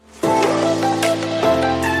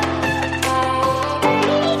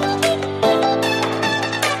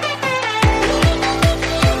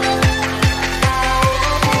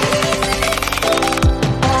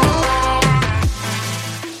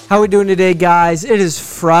How we doing today, guys? It is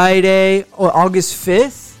Friday, August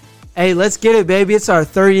 5th. Hey, let's get it, baby. It's our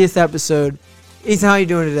 30th episode. Ethan, how you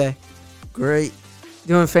doing today? Great.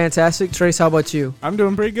 Doing fantastic. Trace, how about you? I'm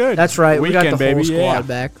doing pretty good. That's right. Weekend, we got the baby. whole squad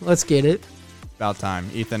back. Let's get it. About time.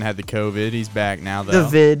 Ethan had the COVID. He's back now, The though.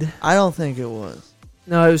 vid. I don't think it was.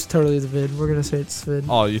 No, it was totally the vid. We're going to say it's the vid.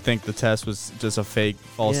 Oh, you think the test was just a fake,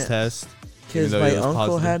 false Yes. test? Because Even though my he was uncle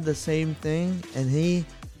positive? had the same thing, and he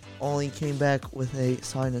only came back with a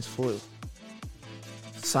sinus flu.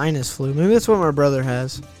 Sinus flu. Maybe that's what my brother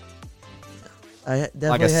has. I definitely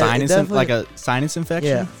Like a sinus, definitely, like a sinus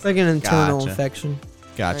infection? Yeah. It's like an internal Gotcha. infection.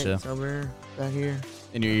 Gotcha. Right, somewhere back here.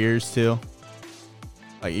 In your ears too?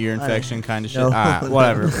 Like ear infection kind of shit? no. Alright,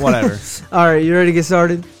 whatever, whatever. All right, you ready to get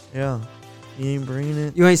started? Yeah. You ain't bringing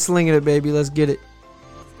it. You ain't slinging it, baby. Let's get it.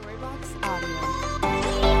 Storybox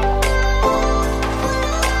Audio.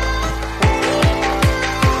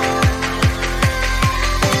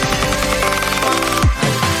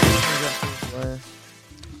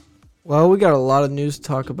 Well, we got a lot of news to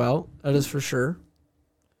talk about. That is for sure.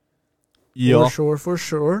 Yeah. For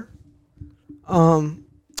sure.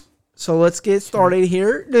 So let's get started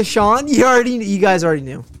here. Deshaun, you guys already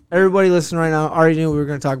knew. Everybody listening right now already knew we were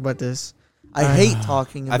going to talk about this. I hate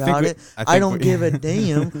talking I think about we- it. I I think don't we- give a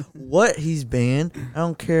damn what he's banned. I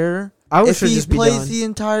don't care I wish if it he just be plays done. the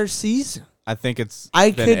entire season. I think it's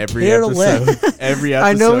I been could every care episode. less. Every episode.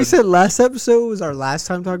 I know we said last episode was our last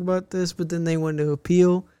time talking about this, but then they went to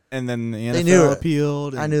appeal, and then the They knew NFL it.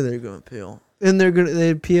 appealed. I knew they were going to appeal. and they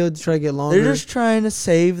appealed to try to get longer. They're just trying to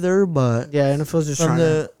save their butt yeah, NFL's just from trying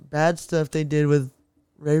the bad stuff they did with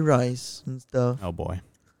Ray Rice and stuff. Oh, boy.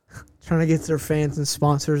 to get their fans and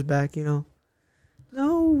sponsors back. You know,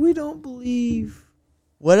 no, we don't believe.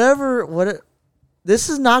 This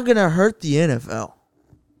is not going to hurt the NFL.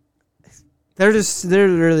 They're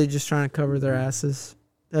really just trying to cover their asses.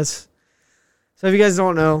 That's so. If you guys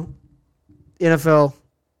don't know, the NFL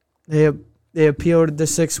they appealed the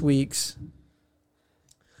 6 weeks.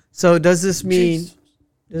 So does this mean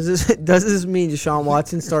does this mean Deshaun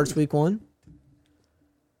Watson starts week 1?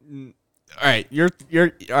 All right, you're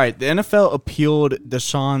all right. The NFL appealed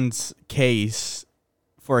Deshaun's case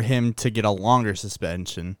for him to get a longer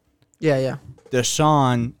suspension. Yeah.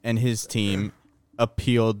 Deshaun and his team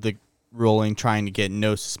appealed the ruling, trying to get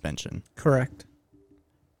no suspension. Correct.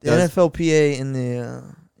 The Does- NFLPA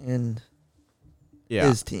and Yeah,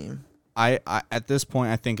 his team. I at this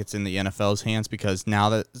point I think it's in the NFL's hands because now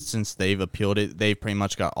that since they've appealed it, they've pretty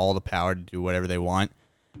much got all the power to do whatever they want,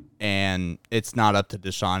 and it's not up to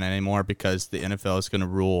Deshaun anymore because the NFL is going to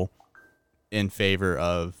rule in favor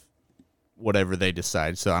of whatever they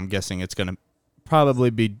decide. So I'm guessing it's going to probably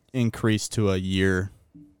be increased to a year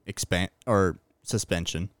or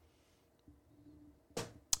suspension.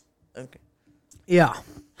 Okay. Yeah.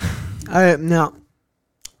 Now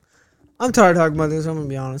I'm tired of talking about this. I'm gonna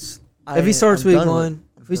be honest. If he starts week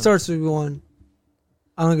 1,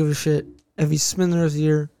 I don't give a shit. If he's suspended the rest of the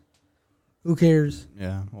year, who cares?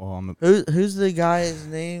 Yeah, well, Who's the guy's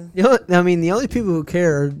name? The only people who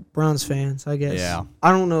care are Browns fans, I guess. Yeah.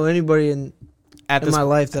 I don't know anybody in at this my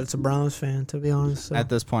life that's a Browns fan, to be honest. So. at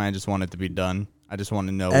this point, I just want it to be done. I just want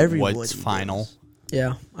to know Everybody what's final. does.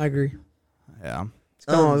 Yeah, I agree. Yeah. It's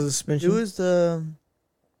going on as a suspension. Who was the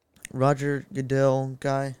Roger Goodell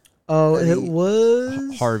guy? Oh, that it he-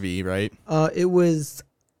 was Harvey, right? It was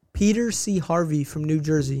Peter C. Harvey from New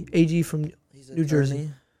Jersey, AG from He's New Jersey.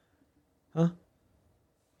 Huh?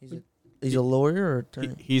 He's a lawyer or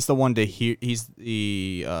attorney? He's the one to hear. He's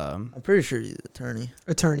the I'm pretty sure he's an attorney.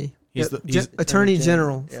 attorney. He's Yep, the- he's- Attorney Attorney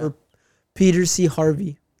General General, for Peter C.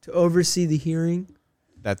 Harvey to oversee the hearing.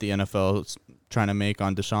 that the NFL is trying to make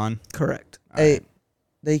on Deshaun. Correct. Hey, Alright.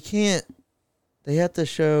 they can't. They have to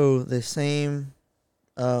show the same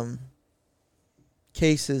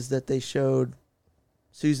cases that they showed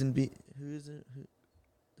Susan B. Who is it?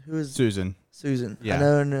 Who is Susan, Susan? Yeah. I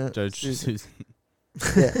know, no, Judge Susan. Susan.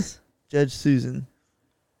 Yes, Judge Susan.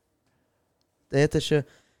 They have to show,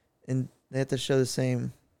 and they have to show the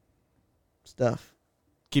same stuff.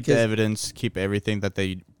 Keep the Because- evidence. Keep everything that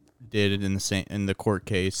they did in the court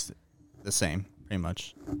case the same, pretty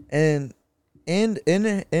much. And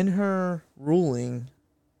in her ruling,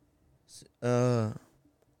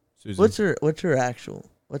 Susan. what's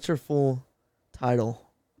her full title?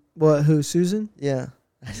 What? Who? Susan? Yeah,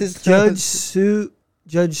 I just Judge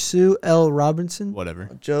Sue L. Robinson. Whatever.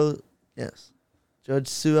 Yes, Judge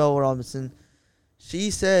Sue L. Robinson.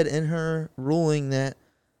 She said in her ruling that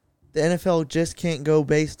the NFL just can't go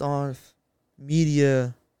based on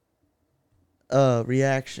media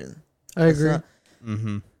reaction. I It's agree. not-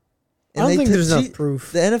 Mm-hmm. I don't they think t- there's she- enough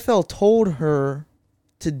proof. The NFL told her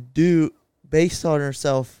to do based on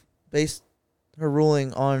herself, based her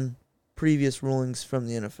ruling on previous rulings from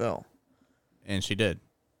the NFL. And she did.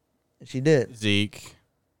 And she did. Zeke,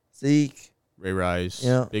 Ray Rice,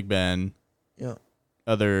 Yeah. Big Ben, Yeah.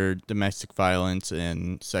 other domestic violence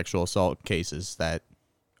and sexual assault cases that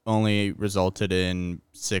only resulted in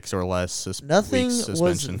 6 or less Nothing weeks was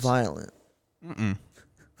suspensions. violent. Mm-mm.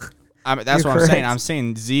 That's You're what I'm saying. correct. I'm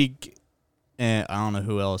saying Zeke, and I don't know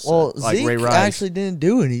who else. Well, like Zeke Ray Rice. actually didn't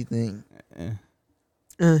do anything.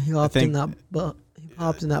 He hopped in think- that he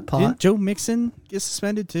hopped in that Didn't pot. Joe Mixon get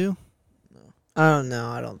suspended too? I don't know.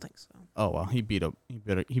 I don't think so. Oh well, he beat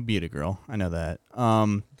a girl. I know that.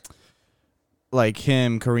 Like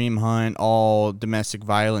him, Kareem Hunt, all domestic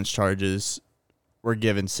violence charges were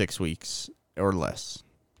given 6 weeks or less,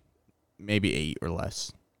 maybe 8 or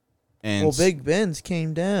less. And Well, Big Ben's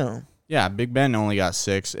came down. yeah, Big Ben only got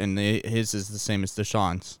 6, and his is the same as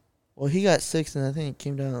Deshaun's. Well, he got 6, and I think it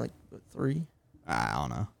came down to like 3, I don't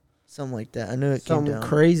know, something like that. I knew it came Something down.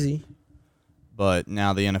 crazy. but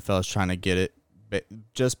now the NFL is trying to get it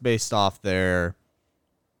just based off their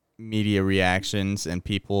media reactions and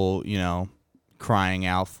people, crying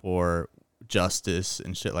out for justice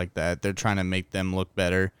and shit like that. They're trying to make them look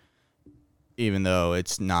better, even though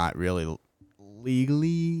it's not really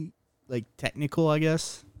legally technical. I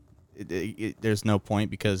guess there's no point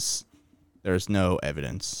because there's no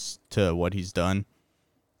evidence to what he's done.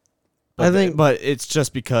 But but it's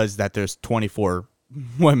just because that there's 24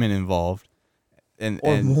 women involved, and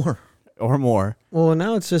More. or more. Well,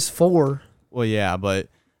 now it's just 4. Well, yeah, but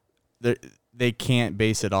they can't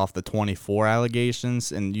base it off the 24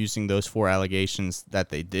 allegations and using those 4 allegations that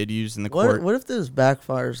they did use in the court. What if this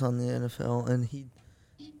backfires on the NFL and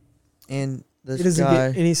this He doesn't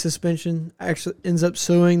guy? get any suspension. Actually, ends up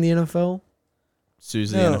suing the NFL.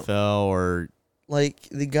 Sues No. the NFL or Like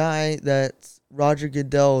the guy that's Roger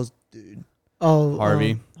Goodell's dude, Oh,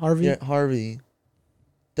 Harvey. Harvey. yeah, Harvey,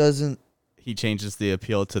 doesn't. he changes the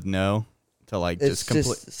appeal to no to It's just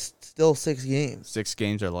complete still 6 games. 6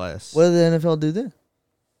 games or less. What did the NFL do then?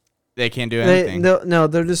 They can't do anything. They'll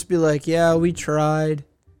just be like, yeah, we tried.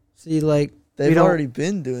 See, we They've don't- already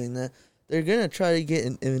been doing that. They're gonna try to get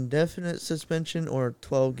an indefinite suspension or a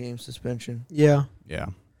 12-game suspension. Yeah. Yeah.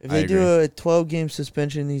 If I they do agree. a 12-game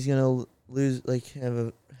suspension, he's gonna lose, have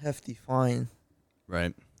a hefty fine.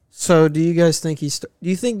 Right. So, do you guys think do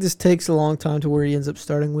you think this takes a long time to where he ends up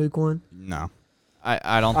starting week 1? No.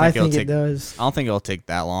 I don't I think it'll think it take does. I don't think it'll take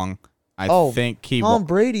that long. I Oh, think he Tom will.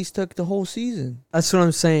 Brady's took the whole season. That's what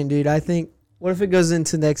I'm saying, dude. I think, what if it goes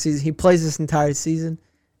into next season? He plays this entire season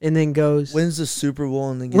and then goes, Wins the Super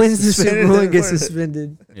Bowl and then gets wins the Super suspended Bowl and and gets wins it.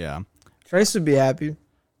 suspended. Yeah. Trace would be happy.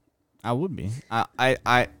 I would be.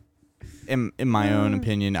 I in my own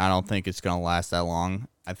opinion, I don't think it's gonna last that long.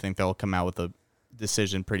 I think they'll come out with a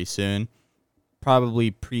decision pretty soon.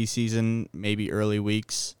 Probably preseason, maybe early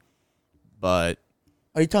weeks. But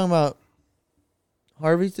Are you talking about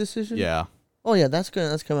Harvey's decision? yeah. Oh yeah, that's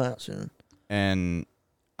coming out soon. And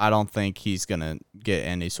I don't think he's gonna get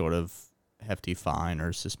any sort of hefty fine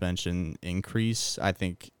or suspension increase. I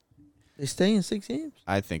think They stay in 6 games.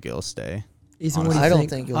 it'll stay. Ethan, what do you I don't think?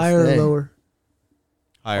 think it'll Higher stay. or lower?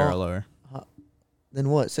 Higher or Oh. lower. Then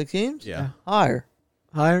what? 6 games? Yeah. Higher.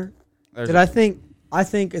 Higher? There's Did I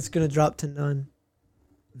think it's going to drop to none.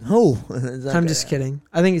 No. Is that I'm gonna just happen? kidding.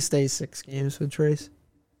 I think it stays 6 games with Trace.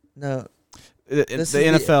 No. the This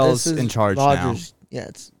NFL's is in charge Rodgers. now. Yeah,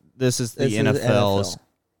 it's This is the this is NFL's. NFL.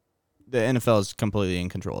 The NFL is completely in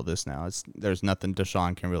control of this now. There's nothing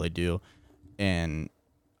Deshaun can really do, and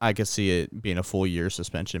I could see it being a full year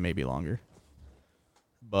suspension, maybe longer.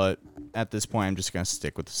 But at this point, I'm just gonna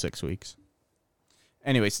stick with the 6 weeks.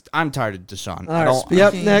 Anyways, I'm tired of Deshaun. All I right, don't. yep,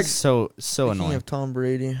 Speaking- next. So Speaking annoying. of Tom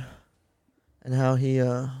Brady and how he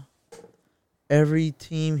every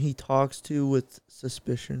team he talks to with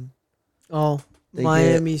suspicion. Oh, They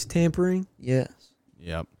Miami's tampering. Yes.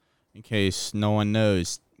 Yep. In case no one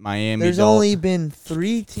knows, Miami. There's only been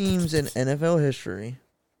 3 teams in NFL history.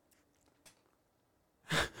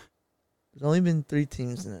 There's only been 3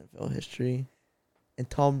 teams in NFL history, and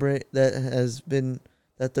Tom Brady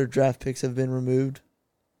that their draft picks have been removed,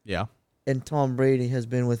 Yeah. and Tom Brady has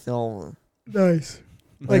been with all of them. Nice.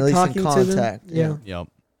 Or at least in talking to them? contact. Yeah. Yep.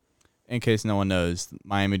 In case no one knows,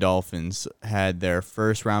 Miami Dolphins had their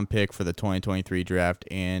first round pick for the 2023 draft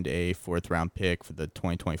and a 4th round pick for the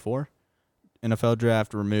 2024 NFL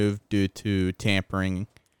draft removed due to tampering,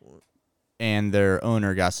 and their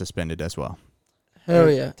owner got suspended as well. Hell Or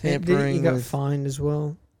yeah. tampering He got with- fined as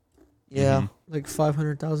well. Yeah. Mhm. Like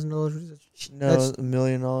 $500,000. No, That's- $1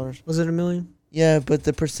 million. Was it $1 million? Yeah, but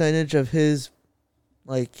the percentage of his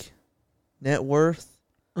net worth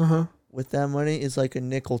with that money is like a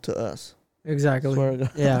nickel to us. Exactly. Swear to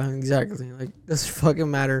God. Yeah, exactly. Like, doesn't fucking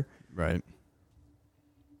matter. Right.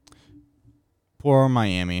 Poor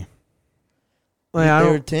Miami. Like, I They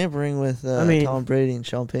were don't, tampering with I mean- Tom Brady and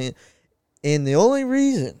Sean Payton. And the only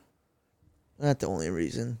reason, not the only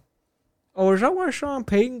reason, oh, is that why Sean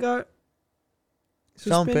Payton got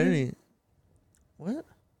Sean suspended? Payton, what?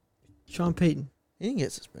 Sean Payton. He didn't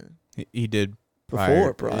get suspended. He did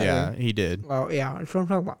Prior. Yeah, he did. Well, yeah, that's what I'm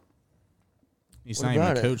talking about. He's What not even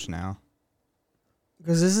about a it? coach now.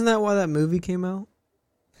 Because isn't that why that movie came out?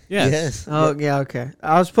 Yes. Oh, yeah, okay.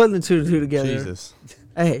 I was putting the two and two together. Jesus.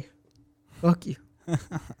 Hey, fuck you.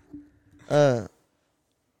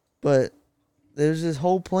 But there's this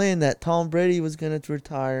whole plan that Tom Brady was going to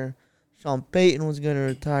retire, Sean Payton was going to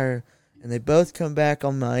retire, and they both come back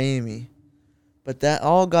on Miami. But that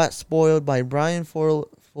all got spoiled by Brian Flores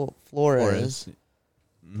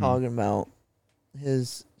Mhm. talking about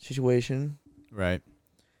his situation Right.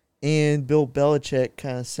 and Bill Belichick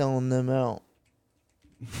kind of selling them out.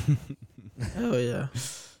 Hell yeah.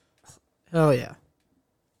 Hell yeah.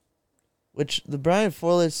 Which the Brian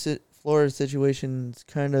Flores situation is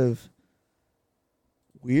kind of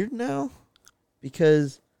weird now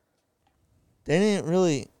because they didn't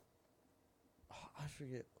really. I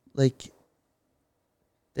forget. Like,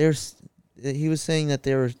 he was saying that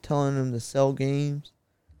they were telling him to sell games.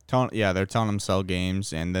 They're telling him sell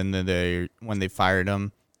games, and then when they fired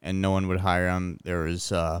him and no one would hire him, there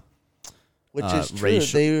was Which is true.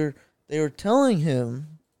 racial- They were telling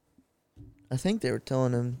him. I think they were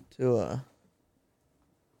telling him to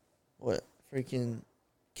what freaking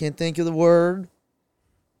can't think of the word.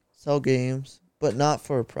 Sell games, but not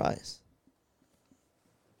for a price.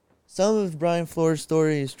 Some of Brian Flores'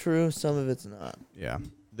 story is true. Some of it's not. yeah,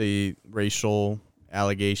 the racial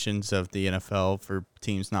allegations of the NFL for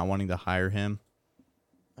teams not wanting to hire him.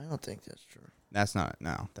 I don't think that's true. That's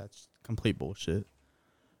complete bullshit.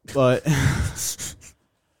 But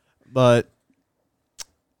but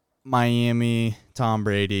Miami, Tom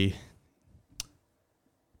Brady,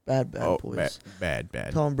 Bad boys. bad.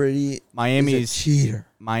 Tom Brady is Miami's a cheater.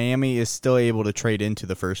 Miami is still able to trade into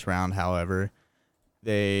the first round. However,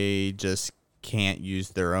 they just can't use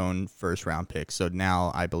their own first round picks. So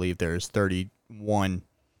now I believe there's 31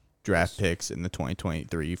 draft picks in the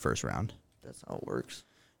 2023 first round. That's how it works.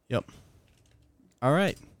 All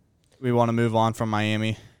right. We want to move on from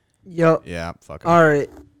Miami. Yep. Yeah, fuck 'em. All right.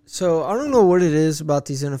 So I don't know what it is about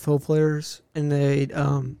these NFL players, and they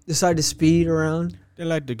decide to speed around. They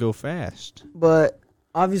like to go fast. But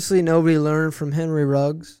obviously nobody learned from Henry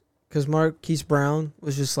Ruggs because Marquise Brown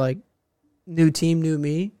was just like, new team, new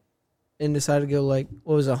me, and decided to go like,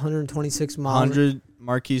 what was it, 126 miles? 100.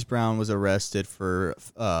 Marquise Brown was arrested for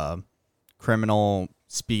criminal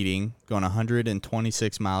speeding, going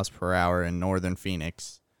 126 miles per hour in northern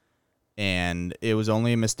Phoenix. And it was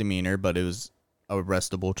only a misdemeanor, but it was a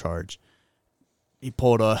arrestable charge. He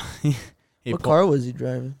pulled a... What car was he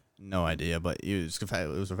driving? No idea, but it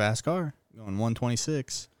was a fast car, going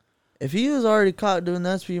 126. If he was already caught doing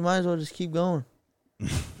that, so you might as well just keep going.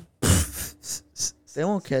 They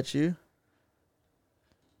won't catch you.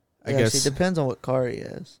 I guess it depends on what car he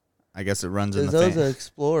has. I guess it runs in Because the those are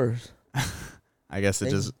Explorers. I guess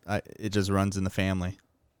it just runs in the family.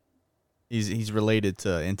 He's related to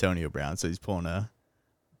Antonio Brown, so he's pulling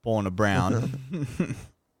a Brown.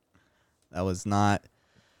 That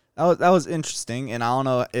was interesting, and I don't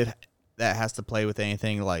know if that has to play with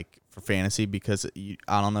anything like for fantasy because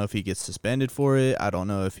I don't know if he gets suspended for it. I don't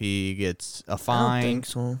know if he gets a fine. I don't think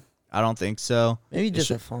so. I don't think so. Maybe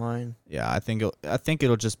just a fine. Yeah, I think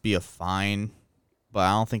it'll just be a fine, but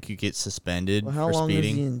I don't think you get suspended Well, how for long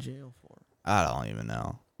speeding. is he in jail for? I don't even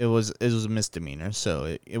know. It was a misdemeanor,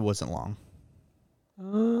 so it wasn't long.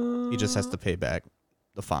 He just has to pay back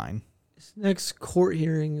the fine. His next court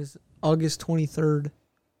hearing is August 23rd.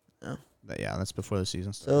 But yeah, that's before the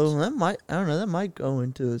season starts. So that might go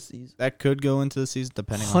into a season. That could go into the season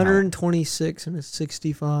depending on 126 and a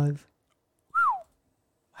 65.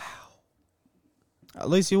 At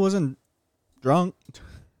least he wasn't drunk.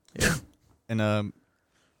 Yeah. And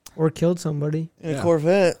Or killed somebody. In Yeah. a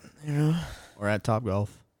Corvette, you know. or at Top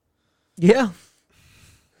Golf. Yeah.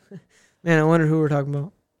 Man, I wonder who we're talking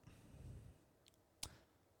about.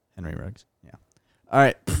 Henry Ruggs. Yeah. All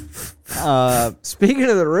right. Speaking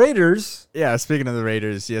of the Raiders, Yeah, speaking of the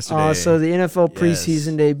Raiders, yesterday. so the NFL Yes.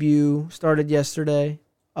 preseason debut started yesterday.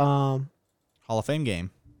 Hall of Fame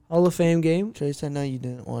game. Hall of Fame game. Chase, I know you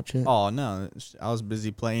didn't watch it. Oh no, I was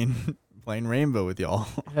busy playing Rainbow with y'all.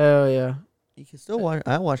 Hell yeah. You can still watch.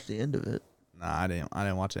 I watched the end of it. Nah, I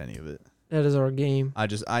didn't watch any of it. That is our game. I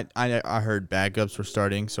heard backups were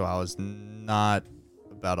starting, so I was not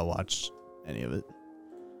about to watch any of it.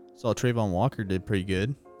 Saw Trayvon Walker did pretty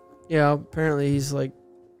good. Yeah, apparently he's like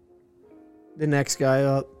the next guy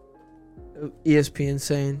up. ESPN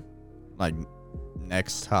saying. Like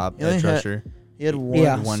next top He only edge had- rusher. He had one,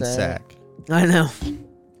 Yeah. One sack I know.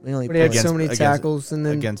 We only But he had played- so many against- tackles, and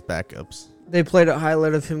then against backups. they played a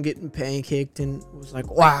highlight of him getting pancaked, and it was like,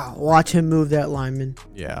 wow, watch him move that lineman.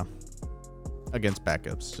 Yeah. Against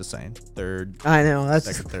backups, just saying. Third, I know. That's.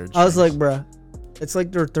 second, third. I was like, strings. bruh, it's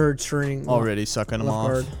like their third string. Already sucking them left off.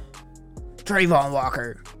 guard. Trayvon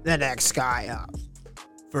Walker, the next guy up.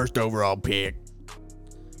 First overall pick.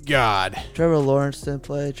 God. Trevor Lawrence didn't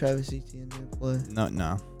play. Travis Etienne didn't play.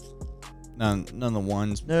 No. None of the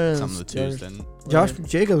ones, No, some of the twos there's- didn't. Josh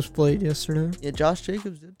Jacobs played yesterday. Yeah, Josh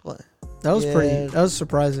Jacobs did play. That was pretty. Yeah. That was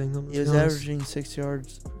surprising. I'm gonna He was be honest. averaging 6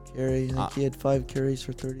 yards per carry. I think he had 5 carries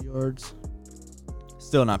for 30 yards.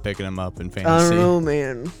 Still not picking him up in I fantasy. don't know,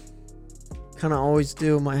 man. Kind of always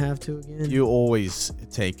do. Might have to again. You always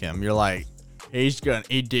take him. You're like,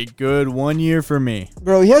 he did good 1 year for me.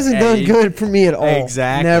 Bro, he hasn't Hey, done good for me at all.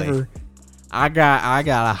 Exactly. Never. I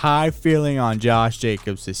got a high feeling on Josh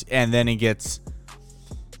Jacobs and then he gets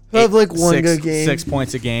He'll have like one six- good game. 6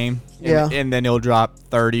 points a game. Yeah. And then he'll drop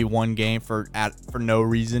 31 game for no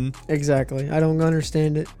reason. Exactly. I don't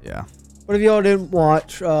understand it. Yeah. What if y'all didn't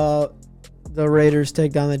watch the Raiders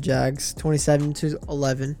take down the Jags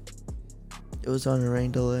 27-11? It was on a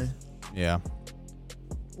rain delay. Yeah.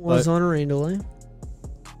 Was on a rain delay.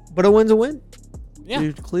 But a win's a win. Yeah.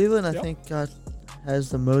 Dude, Cleveland, I Yep. think, has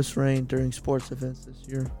the most rain during sports events this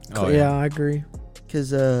year. Oh, yeah, I agree. Because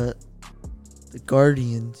the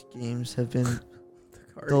Guardians games have been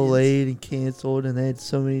delayed and canceled, and they had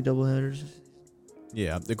so many doubleheaders.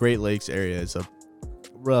 Yeah, the Great Lakes area is a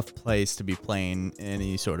rough place to be playing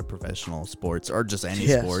any sort of professional sports or just any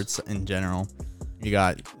Yes. sports in general.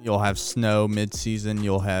 You'll have snow mid-season,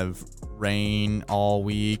 you'll have rain all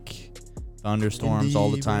week, thunderstorms all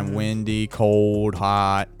the Windy, time, bro. windy, cold,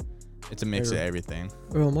 hot. It's a mix of Terrible. everything.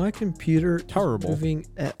 Bro, my computer is Terrible. moving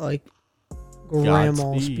at like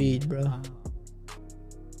grandma Godspeed. speed, bro.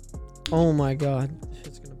 Oh my god. This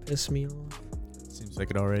shit's gonna piss me off. Seems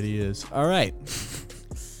like it already is. All right.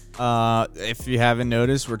 If you haven't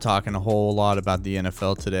noticed, we're talking a whole lot about the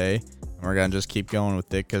NFL today. And we're going to just keep going with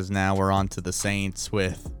it because now we're on to the Saints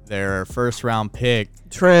with their first round pick,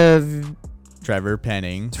 Trevor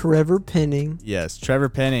Penning. Penning. Yes, Trevor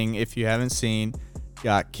Penning, if you haven't seen,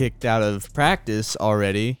 got kicked out of practice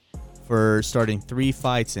already for starting 3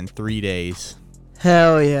 fights in 3 days.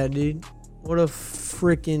 Hell yeah, dude. What a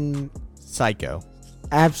freaking Psycho.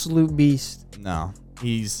 absolute beast. No,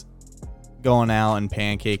 he's going out and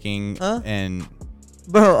pancaking Huh? and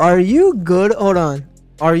Bro, are you good? Hold on.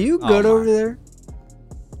 Are you Oh good my. over there?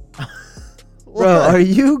 Bro, What? are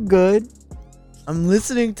you good? I'm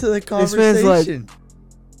listening to the This man's like- conversation.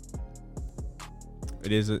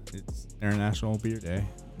 it's International Beer Day.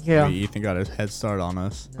 Yeah, Maybe Ethan got a head start on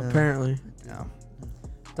us. No. apparently. Yeah.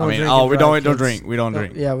 Don't I mean, drink oh, and we drive, don't kids. drink. We don't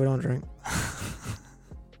drink. Yeah, we don't drink.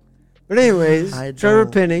 But anyways, I Trevor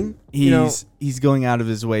don't. Penning, He's going out of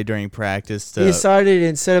his way during practice he to decided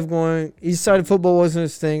he decided football wasn't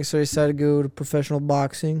his thing, so he decided to go to professional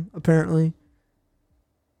boxing, apparently.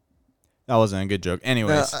 That wasn't a good joke.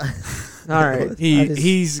 Anyways, All right.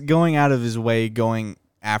 he's going out of his way, going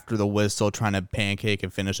after the whistle, trying to pancake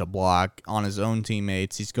and finish a block on his own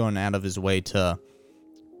teammates. He's going out of his way to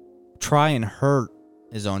try and hurt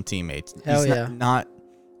his own teammates. Hell He's yeah.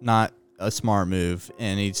 not a smart move,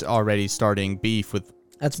 and he's already starting beef with.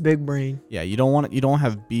 That's big brain. Yeah, you don't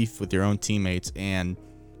have beef with your own teammates and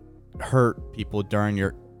hurt people during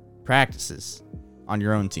your practices on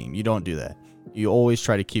your own team. You don't do that. You always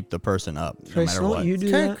try to keep the person up, no Trace, matter don't what. you do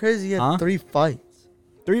It's kind that? of crazy. He had Huh? 3 fights.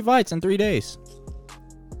 3 fights in 3 days.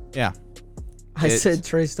 Yeah. I said,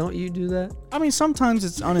 Trace, don't you do that? I mean, sometimes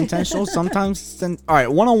it's unintentional. Sometimes it's all right.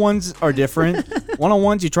 One-on-ones are different.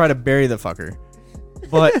 One-on-ones, you try to bury the fucker.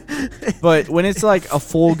 But when it's like a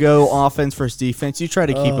full go offense versus defense, you try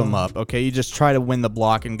to keep them up. Okay, you just try to win the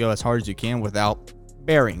block and go as hard as you can without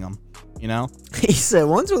burying them. You know, He said,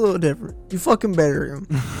 one's a little different. You fucking bury him.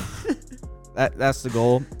 that's the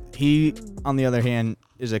goal. He, on the other hand,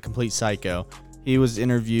 is a complete psycho. He was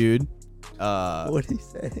interviewed. What did he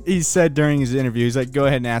say? He said during his interview, he's like, "Go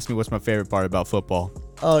ahead and ask me what's my favorite part about football."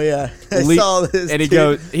 Oh, yeah. I Le- saw this. And he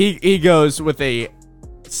dude. goes, he goes with a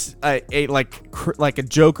like a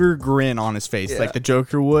Joker grin on his face, Yeah. like the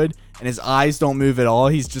Joker would, and his eyes don't move at all.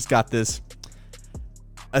 He's just got this.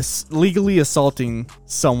 legally assaulting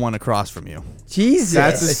someone across from you. Jesus.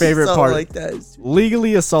 That's his favorite Something part. like that is-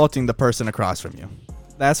 Legally assaulting the person across from you.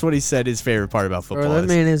 That's what he said his favorite part about football Bro, that is.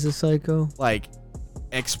 man is a psycho. Like,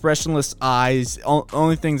 expressionless eyes.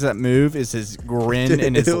 Only things that move is his grin Dude,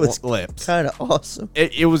 and his it was lips. kind of awesome.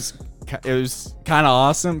 It was kind of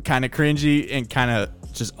awesome, kind of cringy, and kind of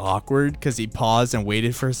just awkward because he paused and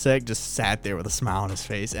waited for a sec, just sat there with a smile on his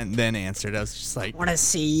face, and then answered. I was just like, Want to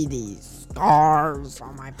see these scars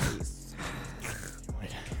on my face?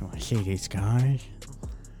 "You want to see these guys?"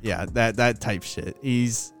 Yeah, that type shit.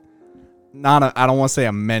 He's not a. I don't want to say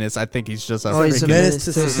a menace. I think he's just a. Oh, he's a freaking, menace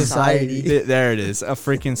to society. There it is. A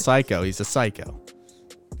freaking psycho. He's a psycho.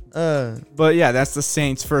 Uh, But yeah, that's the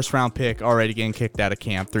Saints' first round pick already getting kicked out of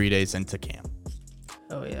camp 3 days into camp.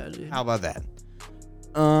 Oh yeah, dude. How about that?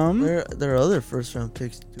 their other first round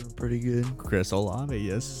picks doing pretty good. Chris Olave,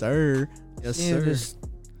 yes sir, yes Yeah, sir. just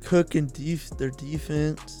cooking their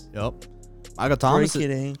defense, Yep. Michael Thomas.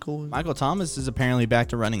 breaking ankles. Michael Thomas is apparently back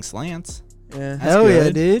to running slants. Yeah, That's Hell yeah,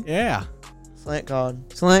 good. dude. Yeah. slant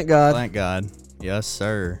God. Slant God. Thank God. Yes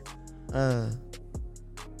sir.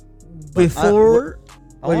 Before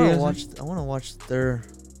I What do you want to guys watch. I want to watch their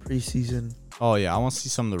preseason. Oh yeah, I want to see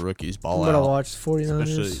some of the rookies I'm ball gonna out, watch 49ers.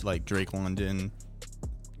 especially like Drake London,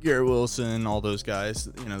 Garrett Wilson, all those guys.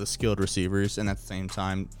 You know, the skilled receivers, and at the same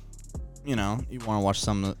time, you know, you want to watch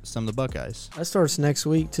some of the Buckeyes. That starts next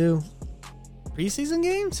week too. Preseason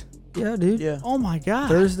games? Yeah, dude. Yeah, Oh my God.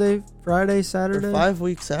 Thursday, Friday, they're Saturday. 5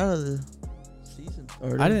 weeks out of the season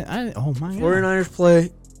started. I didn't. Oh my God. 49ers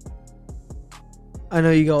play. I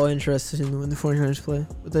know you got all interested in when the 49ers play,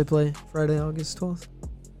 but they play Friday, August 12th.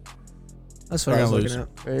 That's what They're I was gonna looking lose.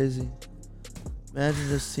 at. Crazy. Imagine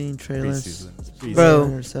just seeing Trey Lance. Preseason. Bro.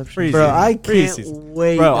 Interception. Preseason. Bro, I can't Preseason.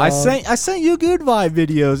 wait. Bro, I dog. sent you good vibe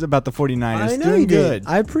videos about the 49ers. I know Doing you good. did.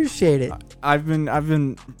 I appreciate it. I've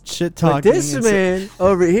been shit But talking. this man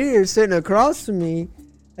over here sitting across from me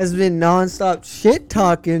has been nonstop shit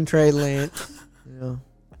talking Trey Lance. Yeah.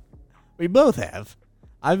 We both have.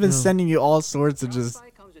 I've been Yeah. sending you all sorts of just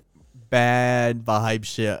bad vibe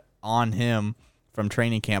shit on him from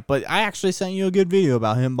training camp. But I actually sent you a good video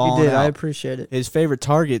about him You balling did. I out. appreciate it. His favorite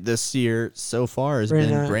target this year so far has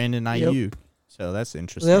been Brandon Yep. Ayuk. So that's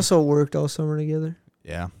interesting. They also worked all summer together.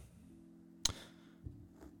 Yeah.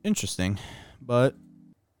 Interesting. But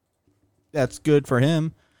that's good for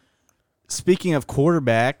him. Speaking of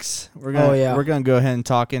quarterbacks, we're gonna go ahead and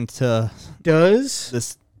talk into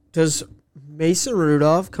Does this. Mason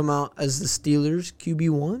Rudolph come out as the Steelers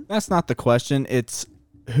QB1? That's not the question. It's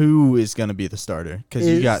who is going to be the starter. Because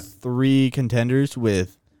you got 3 contenders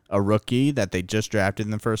with a rookie that they just drafted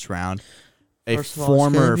in the first round, a First of all, it's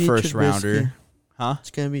former gonna be first Trubisky. rounder. Huh?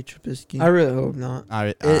 It's gonna be Trubisky. I really hope not. I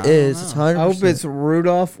It is. It's don't know. 100%. I hope it's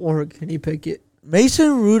Rudolph or Kenny Pickett.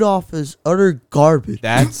 Mason Rudolph is utter garbage.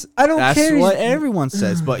 That's I don't that's care. what He's- everyone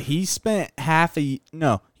says. But he spent he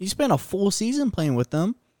spent a full season playing with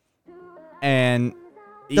them, and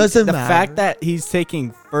Doesn't the matter. fact that he's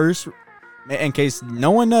taking first. In case no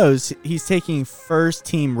one knows, he's taking first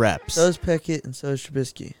team reps. So is Pickett and so is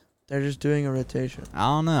Trubisky. They're just doing a rotation. I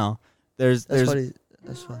don't know. There's That's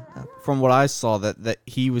what happened. from what I saw that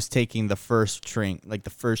he was taking the first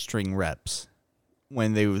string reps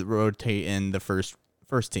when they would rotate in the first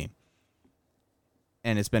team,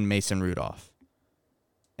 and it's been Mason Rudolph.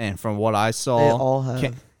 And from what I saw, They all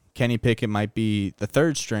have. Kenny Pickett might be the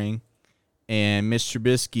third string, and Mitch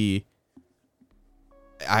Trubisky,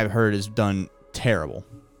 I've heard, has done terrible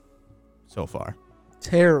so far.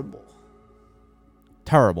 Terrible.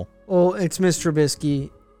 Terrible. Well, it's Mr.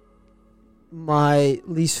 Trubisky, my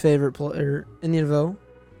least favorite player in the NFL.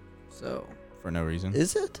 So, For no reason.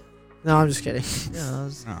 Is it? no, I'm just kidding. Yeah,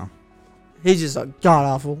 it's No. He's just god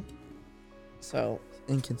awful. So,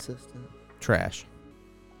 inconsistent. Trash.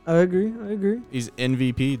 I agree. He's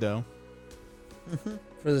MVP, though,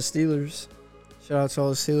 For the Steelers. Shout out to all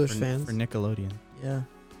the Steelers fans. for Nickelodeon. Yeah.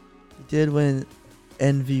 He did win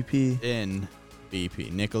MVP.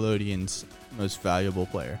 MVP. Nickelodeon's most valuable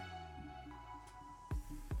player.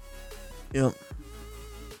 Yep.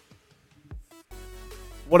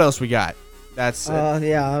 What else we got? That's it.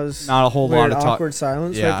 Yeah, I was Not a whole weird, lot of talk. awkward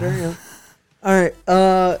silence Yeah. right there. Yeah. All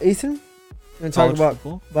right, Ethan, you want to talk College about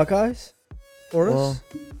football? Buckeyes for us? Well,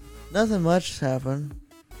 nothing much happened.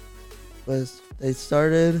 But they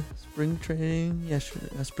started spring training yesterday.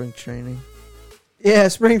 Spring training. Yeah,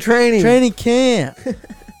 spring training. Training camp.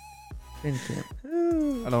 Training camp.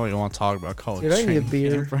 I don't even want to talk about college Dude, I need a training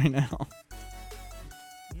beer. camp right now.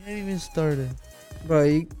 You haven't even started.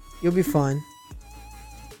 Bro, you'll be fine.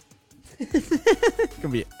 It's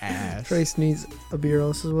gonna be ass. Trace needs a beer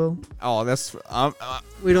also as well. Oh, that's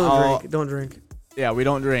We don't Oh. drink. Don't drink. yeah. We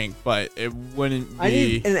don't drink, but it wouldn't be. I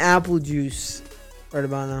need an apple juice right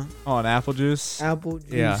about now. Oh, an apple juice. Apple juice.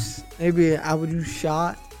 Yeah. Maybe an apple juice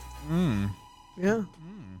shot. Mm. Yeah.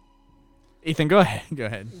 Ethan, go ahead. Go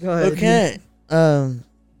ahead. Go ahead. Okay.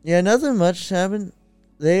 Yeah, nothing much happened.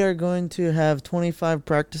 They are going to have 25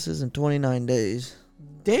 practices in 29 days.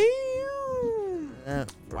 Damn. Yeah,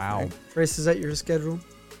 Wow. Trace, is that your schedule?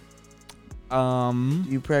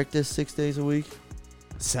 You practice 6 days a week?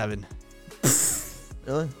 7.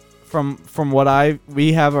 Really? From what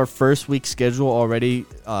we have our first week schedule already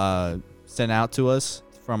sent out to us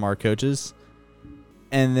from our coaches,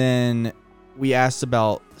 and then we asked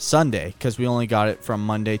about Sunday because we only got it from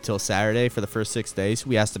Monday till Saturday for the first 6 days.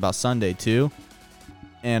 We asked about Sunday too,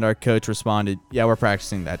 and our coach responded, "Yeah, we're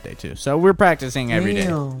practicing that day too." So we're practicing every day.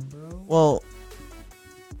 Damn, bro. Well,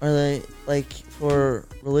 are they like for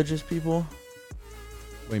religious people? What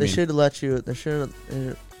do you They mean? should let you. They should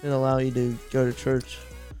allow you to go to church.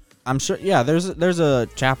 I'm sure. Yeah, there's a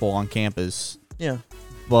chapel on campus, Yeah.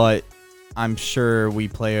 but I'm sure we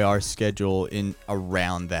play our schedule in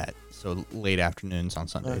around that, so late afternoons on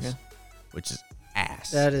Sundays, Okay. which is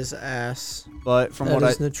ass. That is ass. But from That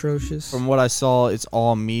what is atrocious. From what I saw, it's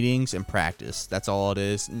all meetings and practice. That's all it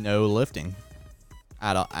is. No lifting.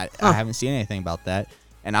 I haven't seen anything about that,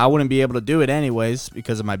 and I wouldn't be able to do it anyways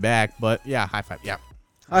because of my back. But yeah, high five. Yeah,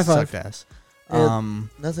 High five. Sucked ass. Yeah.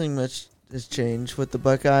 Nothing much has changed with the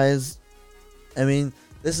Buckeyes. I mean,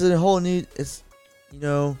 this is a whole new. It's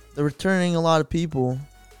they're returning a lot of people,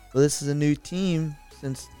 but this is a new team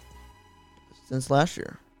since last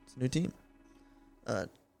year. It's a new team.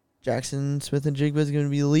 Jackson Smith and Jigba is going to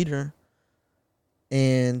be the leader,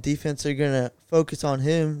 and defense are going to focus on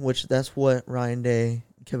him, which that's what Ryan Day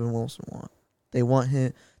and Kevin Wilson want. They want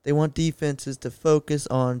him. They want defenses to focus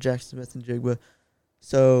on Jackson Smith and Jigba,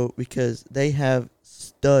 so because they have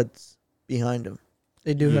studs behind them.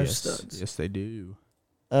 They do have Yes. studs. Yes, they do.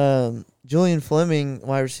 Julian Fleming,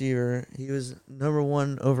 wide receiver, he was number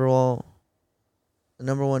one overall, the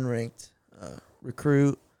number one ranked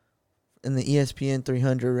recruit in the ESPN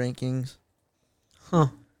 300 rankings. Huh.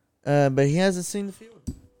 But he hasn't seen the field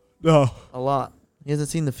No. a lot. He hasn't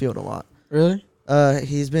seen the field a lot. Really?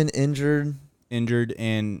 He's been injured. Injured,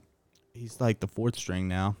 and he's like the 4th string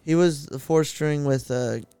now. He was the 4th string with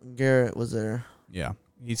Garrett was there. Yeah,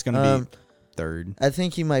 he's gonna be 3rd, I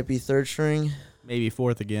think he might be 3rd string. maybe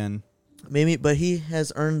 4th again. Maybe, but he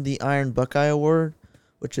has earned the Iron Buckeye Award,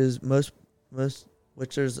 which is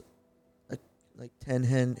which there's like 10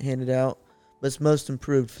 handed out, but it's most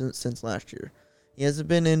improved since last year. He hasn't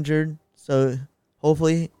been injured, so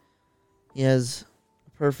hopefully he has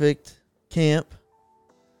a perfect camp,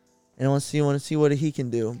 and I want to see what he can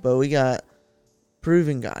do. But we got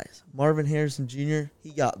proven guys. Marvin Harrison Jr. He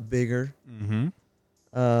got bigger. Mm-hmm.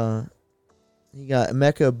 He got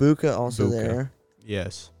Emeka Ibuka also Ibuka. there.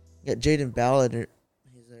 Yes. We got Jaden Ballard.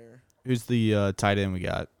 He's there. Who's the tight end we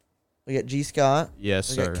got? We got G. Scott. Yes,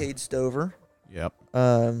 We sir. got Cade Stover. Yep.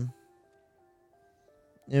 I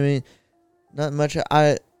mean, not much.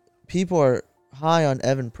 People are high on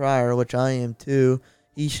Evan Pryor, which I am too.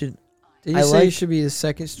 He should Did you I say he like- should be the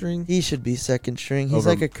second string? be 2nd string. He's Over-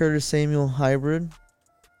 like a Curtis Samuel hybrid.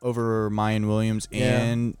 Over Mayan Williams Yeah.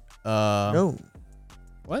 and No,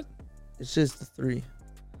 what? it's just the 3.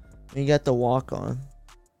 And you got the walk on.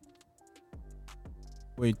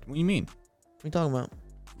 Wait, what do you mean? What are you talking about?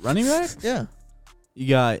 Running back? Yeah, You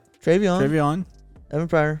got Travion, Trevion. Evan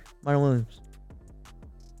Pryor, Myron Williams.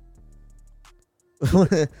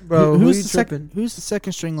 Bro, who who's you the tripping? who's the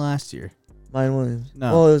 2nd string last year? Myron Williams.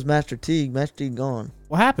 No. Well, it was Master Teague. Master Teague gone.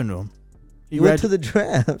 What happened to him? He went to the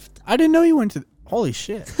draft. I didn't know he went to. Holy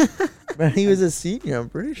shit! Man, he was a senior. I'm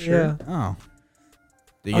pretty sure. Yeah. Oh,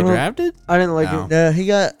 did I he get don't- drafted? I didn't like No. it. No,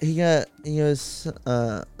 he was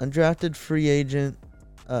undrafted free agent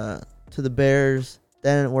to the Bears.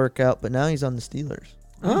 That didn't work out, but now he's on the Steelers.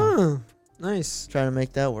 Oh, nice. Trying to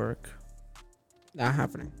make that work. Not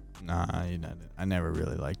happening. Nah, he didn't. I never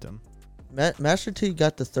really liked him. Master T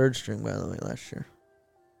got the 3rd string, by the way, last year.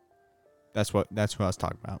 That's who I was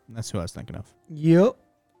talking about. That's who I was thinking of. Yep.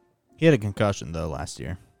 He had a concussion though last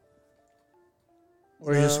year.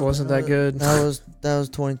 Or he just No, wasn't that good. That was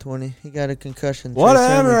 2020. He got a concussion. Trey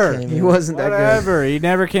Whatever. Sermon came He in. wasn't that good. Whatever. He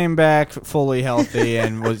never came back fully healthy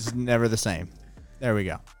and was never the same. There we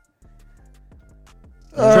go.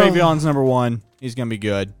 Oh. Travion's number 1. He's gonna be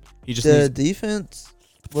good. He just The needs. defense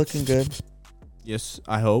looking good. Yes,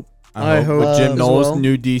 I hope. I hope With Jim as Knowles, well.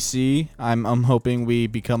 new DC. I'm hoping we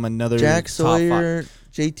become another Jack top 5. Sawyer,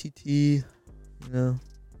 JTT,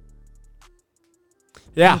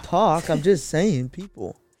 Yeah. Talk. I'm just saying,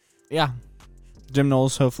 people. Yeah. Jim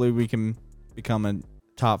Knowles, hopefully we can become a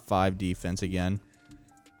top 5 defense again.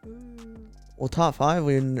 Well, top 5.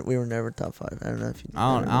 We were never top 5. I don't know if you.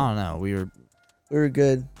 I don't know. We were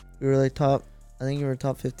good. We were like top. I think we were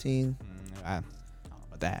top 15. I don't know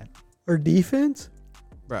about that. Our defense?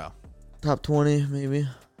 Bro. Top 20, maybe.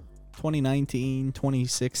 2019,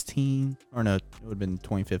 2016. Or no, it would have been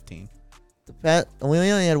 2015. We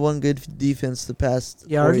only had one good defense the past.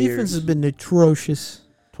 Yeah, 4 our years. defense has been atrocious.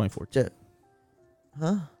 2014.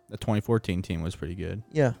 Huh? The 2014 team was pretty good.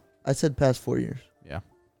 Yeah, I said past 4 years. Yeah.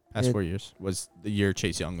 Past Yeah. 4 years was the year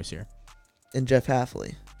Chase Young was here. And Jeff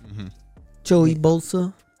Halfley. Mm-hmm. Joey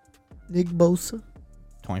Bosa. Nick Bosa.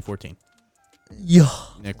 2014. Yeah.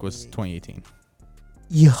 Nick was 2018.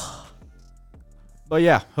 Yeah. But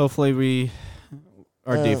yeah, hopefully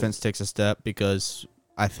our Uh, defense takes a step, because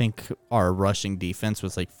I think our rushing defense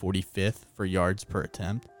was like 45th for yards per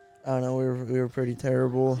attempt. I don't know. We were pretty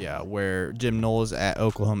terrible. Yeah, where Jim Knowles at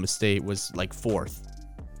Oklahoma State was like 4th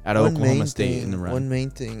at One Oklahoma main State thing- in the run. One main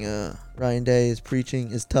thing Ryan Day is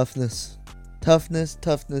preaching is toughness. Toughness.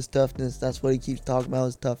 That's what he keeps talking about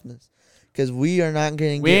is toughness. Because we are not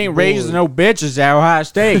getting. We ain't raising no bitches at Ohio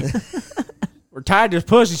State. We're tired of this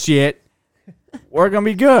pussy shit. We're gonna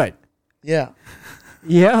be good. Yeah.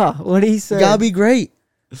 Yeah. What he You said. gotta be great.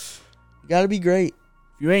 You gotta be great.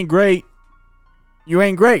 If you ain't great, you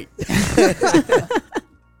ain't great.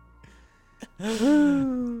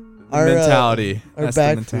 Our, mentality. our That's the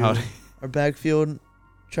backfield. mentality. Our backfield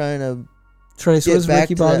trying to Trace, Get what does back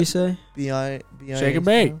Ricky to Bobby that- say? be Shake and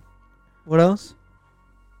bake. What else?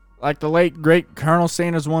 Like the late great Colonel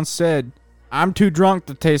Sanders once said, "I'm too drunk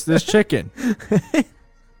to taste this chicken."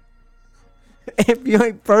 If you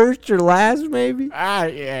ain't first or last, maybe.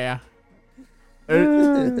 Yeah.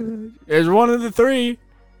 There's one of the 3.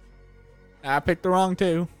 I picked the wrong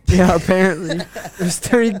 2. Yeah, apparently. There's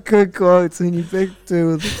 3 good quotes and you picked 2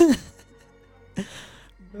 of them.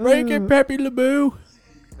 Break it, Pepe LeBou.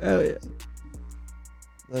 Oh, yeah.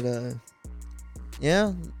 But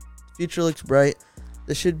yeah, future looks bright.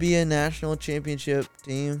 This should be a national championship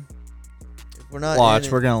team. If we're not, Watch,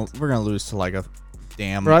 in we're gonna lose to like a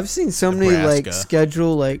damn. Bro, I've seen so many like Nebraska.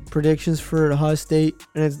 schedule like predictions for Ohio State,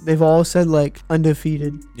 and they've all said like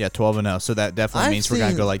undefeated. Yeah, 12-0. So that definitely means we're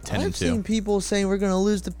gonna go like 10 I've and 2. seen people saying we're gonna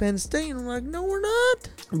lose to Penn State, and I'm like, no, we're not.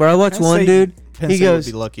 But I watched Penn one State- dude. Penn He State would goes.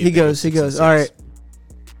 be lucky He if they go goes. He 6 and goes. 6. All right.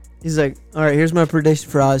 He's like, all right. Here's my prediction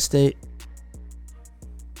for Ohio State.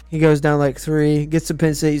 He goes down like 3, gets to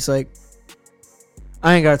Penn State. He's like,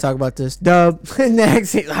 I ain't gotta talk about this. Dub.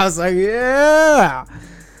 Next, I was like, yeah.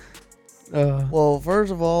 Well,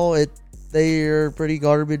 first of all, they are pretty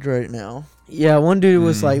garbage right now. Yeah, one dude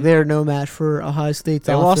was Mhm. like, they're no match for Ohio State's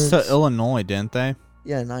They offense. lost to Illinois, didn't they?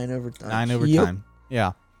 Yeah, 9 overtime. 9 overtime.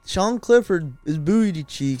 Yeah. Sean Clifford is booty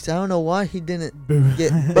cheeks. I don't know why he didn't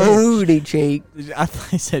get benched. Booty cheek. I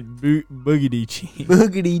thought I said boogity cheek.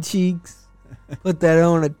 Boogity cheeks. Put that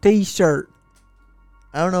on a t-shirt.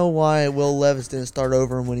 I don't know why Will Levis didn't start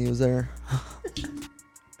over him when he was there.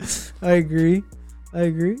 I agree.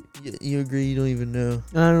 You agree? You don't even know.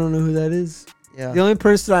 I don't know who that is. Yeah. The only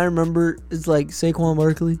person I remember is like Saquon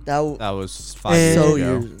Barkley That That was 5 And- years so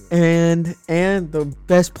ago. years. and the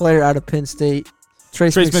best player out of Penn State,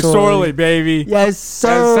 Trace Trace McSorley. McSorley, baby. Yes, sir.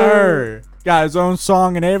 Yes, sir. Got his own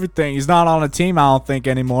song and everything. He's not on a team, I don't think,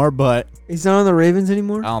 anymore, but He's not on the Ravens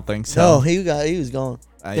anymore. I don't think so. No, he was gone.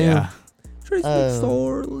 Yeah. Trace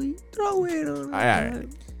McSorley, throw it on. I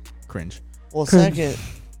cringe. Well, second,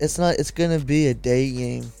 it's gonna be a day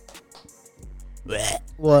game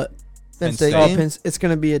What? Penn State Oh, game? it's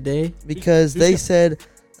gonna be a day. because Who's they got- said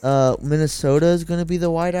Minnesota is gonna be the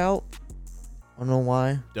whiteout. I don't know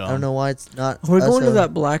why. Dumb. I don't know why it's not. We're us, going to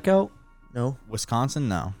that blackout. No. Wisconsin,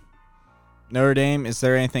 no. Notre Dame, is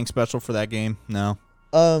there anything special for that game? No.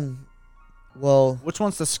 Well, Which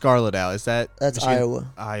one's the Scarlet Owl? Is that that's Michigan?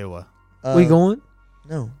 Iowa. Iowa. We going?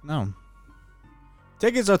 No. No.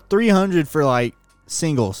 Tickets are $300 for like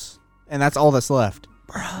singles, and that's all that's left.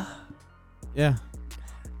 Bruh. Yeah.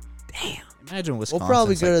 Damn. Imagine Wisconsin. We'll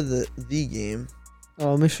probably go to the game.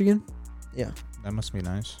 Oh, Michigan. Yeah. That must be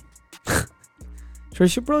nice.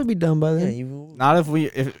 Trace should probably be done by Yeah. then. You. Not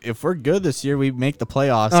if we're good this year, we make the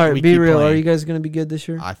playoffs. All right, we be keep real. playing. Are you guys gonna be good this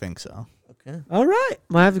year? I think so. Okay. All right.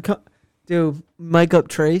 Might have to come. Dude, mic up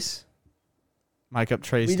Trace. Mike up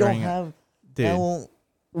Trace We don't during it. have. Dude, I won't.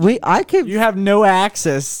 I could. you have no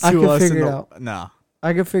access to I can us. figure it out. No,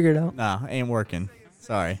 I could figure it out. ain't working.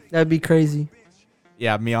 Sorry. That'd be crazy.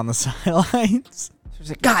 Yeah, me on the sidelines. She's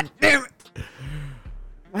like, God damn it!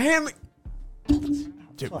 My hammy.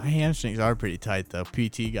 Dude, my hamstrings are pretty tight though.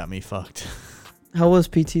 PT got me fucked. How was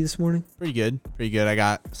PT this morning? Pretty good. Pretty good. I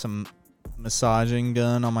got some massaging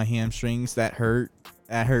done on my hamstrings. That hurt.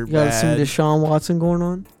 That hurt You got bad. some Deshaun Watson going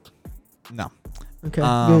on? No.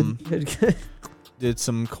 Okay, good. Did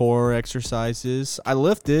some core exercises. I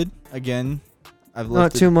lifted again. I've Not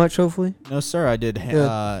lifted. too much, hopefully. No, sir. I did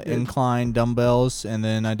Good. incline dumbbells, and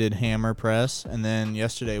then I did hammer press, and then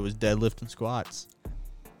yesterday was deadlift and squats.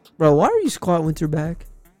 Bro, why are you squatting with your back?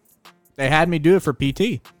 They had me do it for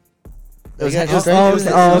PT. They was- got it was- strength Oh, and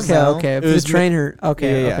okay, conditioning now. okay. It For the was trainer.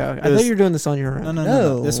 Okay, Yeah, yeah, okay. yeah. I It thought was- you were doing this on your No, own. no, No,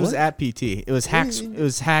 no. This was what? at PT. It was hacks. It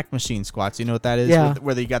was hack machine squats. You know what that is? Yeah.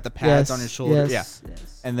 Where you got the pads on your shoulder. Yes, Yeah.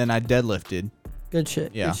 yes. And then I deadlifted. Good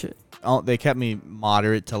shit. Yeah. Good shit. They kept me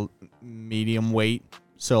moderate to medium weight.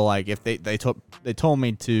 So like if they told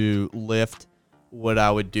me to lift what I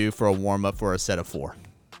would do for a warm up for a set of 4.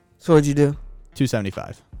 So what'd you do?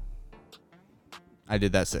 275. I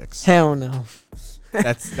did that 6. Hell no.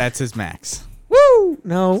 That's his max. Woo!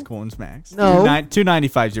 No. Cohen's max. No.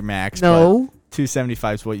 295 is your max. No.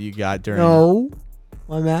 275 is what you got during No.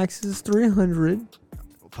 My max is 300.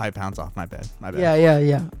 5 pounds off. My bad. My bad.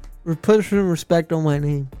 Yeah. Put some respect on my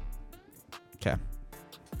name. Okay.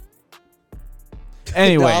 I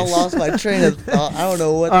Anyways, lost my train of thought. I don't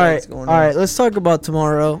know what All that's right. going All on. right. Let's talk about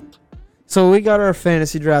tomorrow. So we got our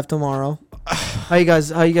fantasy draft tomorrow. How you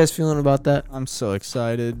guys feeling about that? I'm so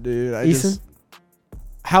excited, dude. Ethan?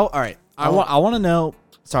 All right. I want to know.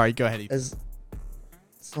 Sorry, go ahead. Ethan.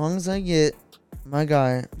 As long as I get my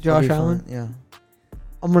guy, I'll Josh be fine. Allen? Yeah.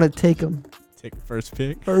 I'm gonna take him Take first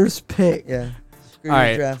pick. first pick. Yeah. Screw All your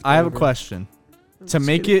right. draft I have a order. question. I'm To just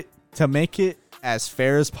make kidding. it as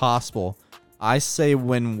fair as possible, I say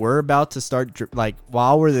when we're about to start, like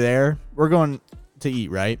while we're there, we're going to eat,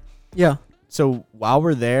 right? Yeah. So while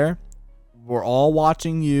we're there, we're all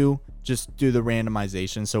watching you just do the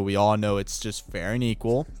randomization, so we all know it's just fair and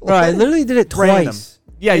equal. Bro, I literally did it Random. twice.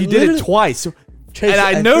 Yeah, you did it literally- twice. Chase, And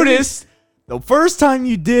I I'm noticed the first time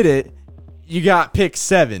you did it, you got pick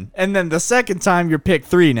 7, and then the second time you're pick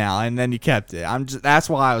 3 now, and then you kept it. That's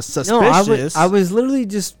why I was No, suspicious. I was literally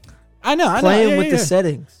just I know, playing yeah, with yeah, the yeah.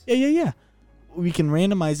 settings. Yeah. We can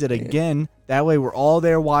randomize it again. That way, we're all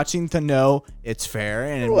there watching to know it's fair,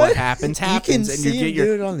 and what happens You can happens, and see you get him your.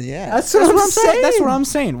 do it on the app. That's what I'm saying. That's what I'm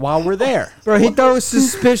saying. While we're there, Bro, he thought it was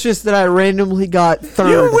suspicious that I randomly got third.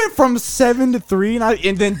 you went from 7 to 3,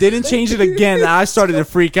 and then didn't change it again. And I started to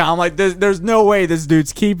freak out. I'm like, there's no way this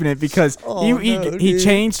dude's keeping it because Oh, he no, he dude.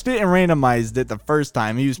 changed it and randomized it the first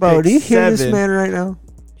time. He was Bro, pick do you hear 7. this man right now?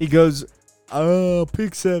 He goes, "Oh,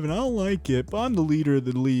 pick 7. I don't like it, but I'm the leader of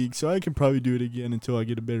the league, so I can probably do it again until I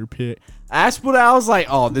get a better pick." That's what I was like.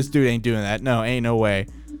 Oh, this dude ain't doing that. No, ain't no way.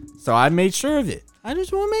 So I made sure of it. I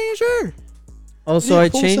just want to make sure. Also, Did I he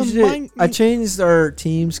pull changed some it. mind- I changed our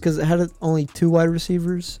teams because it had only 2 wide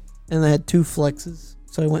receivers and they had 2 flexes.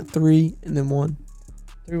 So I went 3 and then 1.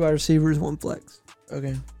 3 wide receivers, 1 flex.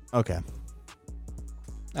 Okay. Okay.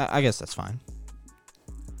 I guess that's fine.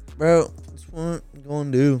 Bro, that's what I'm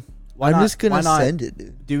going to do. Why I'm not? just going Why to not? send it,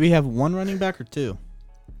 dude. Do we have 1 running back or 2?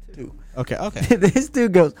 2. Okay. Okay. This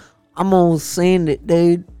dude goes, I'm gonna send it,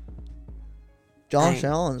 dude. Josh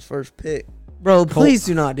Dang. Allen's first pick. Bro, please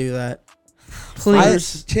do not do that.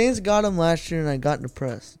 Please. Chance got him last year and I got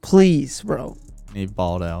depressed. Please, bro. He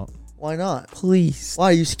balled out. Why not? Please. Why,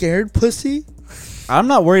 are you scared, pussy? I'm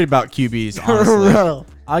not worried about QBs. Honestly, Bro,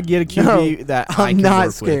 I'll get a QB No, that I I'm can not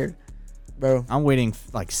work scared. with. Bro, I'm waiting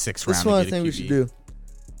like 6 this rounds. is what I to get a think we QB. should do.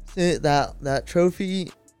 See that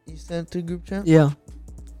trophy you sent to group chat? Yeah.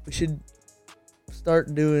 We should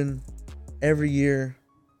start doing every year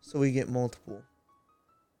so we get multiple.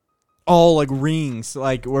 Oh, like rings,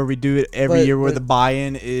 like where we do it every But- year, where but- the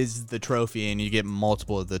buy-in is the trophy, and you get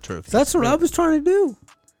multiple of the trophies. That's what I was trying to do.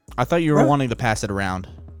 I thought you were Right. wanting to pass it around.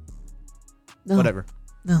 No. Whatever.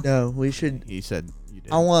 No, we should. He said you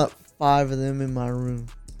did. I want 5 of them in my room.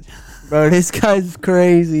 Bro, this guy's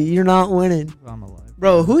crazy. You're not winning. I'm alive.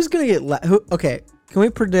 Bro, who's going to get okay, can we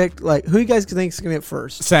predict, like, who you guys think is going to get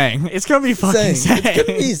first? Sang. It's gonna be fucking Saying. It's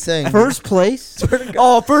gonna be Sang. saying. First place?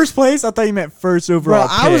 Oh, first place. I thought you meant first Bro, overall.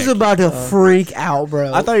 I was pick. about to freak out,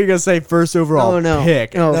 bro. I thought you were gonna say first overall No.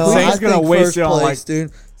 pick. No, No, Saint's I gonna think waste first it on like. place,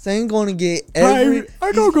 dude. Saying going to get every.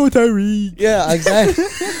 I gotta go Tyreek. Yeah, exactly.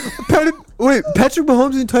 Wait, Patrick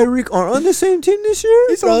Mahomes and Tyreek are on the same team this year?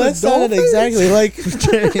 He's Bro, on the that sounded Dolphins? exactly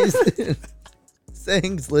like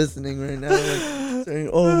Saying's listening right now. Like, saying,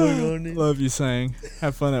 oh my god. dude." Love you, Sang.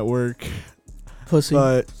 Have fun at work. Pussy.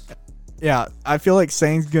 But yeah, I feel like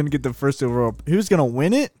Sang's gonna get the first overall. Who's gonna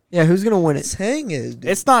win it? Yeah, who's going to win it? Saying is. Dude.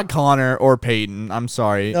 It's not Connor or Peyton. I'm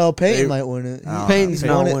sorry. No, Peyton They- might win it. Oh, Peyton's He's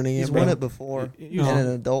not won winning it, He's bro. won it before He in was- an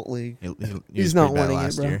adult league. He He's was not pretty bad winning it,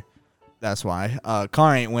 last bro. year. That's why.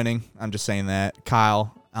 Carr ain't winning. I'm just saying that.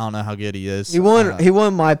 Kyle, I don't know how good he is. He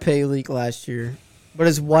won my pay league last year, but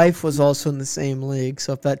his wife was also in the same league.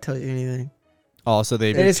 So if that tells you anything, Also,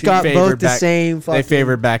 they just got both the same. They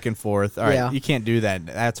favored back and forth. All right, Yeah. you can't do that.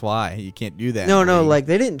 That's why you can't do that. No, in the league. like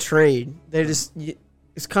they didn't trade. They just.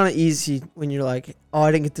 It's kind of easy when you're like, oh,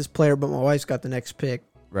 I didn't get this player, but my wife's got the next pick.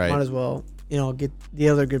 right, Might as well, get the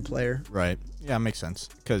other good player. right. Yeah, makes sense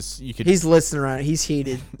because you could. He's listening around. He's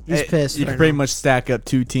heated. He's pissed. You right can pretty now. much stack up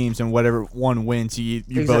two teams, and whatever one wins, you both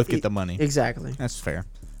Exactly. get the money. Exactly. That's fair.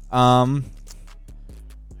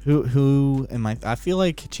 Who am I? I feel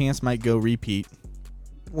like Chance might go repeat.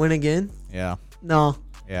 Win again? Yeah, No,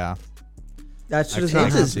 yeah. that should have can't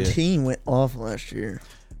not see Kansas happened. it. team went off last year.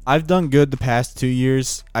 I've done good the past 2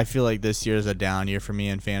 years. I feel like this year is a down year for me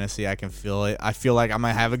in fantasy. I can feel it. I feel like I'm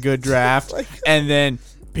gonna have a good draft, and then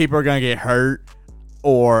people are gonna get hurt,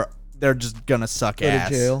 or they're just gonna suck Go to ass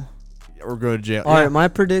jail. or go to jail. All Yeah. right, my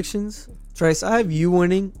predictions. Trace, I have you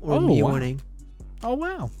winning or Oh, me wow. winning. Oh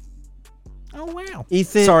wow. Oh wow.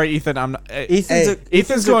 Ethan. Sorry, Ethan. I'm not.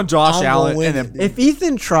 Ethan's going Josh I'm Allen, gonna win and it, then If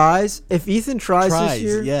Ethan tries this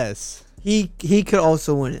year, yes. he could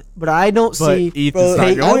also win it. But I don't But see Ethan's Bro, not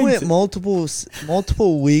I going went to.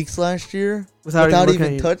 multiple weeks last year without, without looking even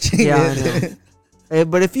at you. touching Yeah, I it. know.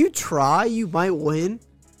 But if you try, you might win.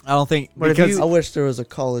 I don't think But if because I wish there was a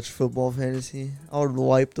college football fantasy. I would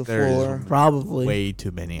wipe the There is floor. one. Probably. way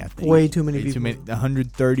too many. I think Way too many Way people. Too many.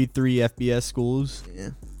 133 FBS schools. Yeah.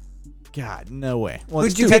 God, no way. Well,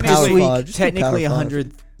 Who'd it's you get this technically- week? Just do Technically Power Five.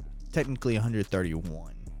 100. Technically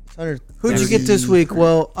 131. Who'd you get this week?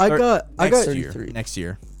 Well, I got Next 33. year. Next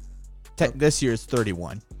year. This year is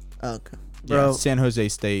 31. Okay. Bro. Yeah, San Jose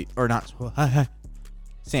State or not? Sam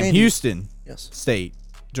Sandy. Houston Yes. State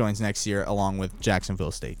joins next year along with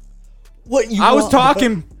Jacksonville State. What you? I was want-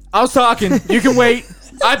 talking. You can wait.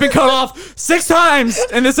 I've been cut off 6 times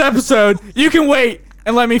in this episode. You can wait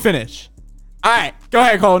and let me finish. All right, go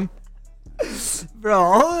ahead, Colton. Bro,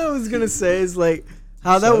 all I was gonna say is like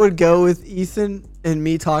how that would go with Ethan and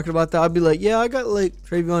me talking about that. I'd be like, yeah, I got like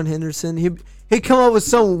Travion Henderson. He'd come up with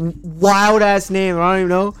some wild ass name. I don't even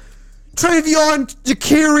know. Travion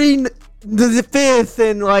Jakiri the fifth,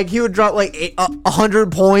 and like he would drop like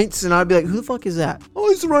 100 points, and I'd be like, who the fuck is that? Oh,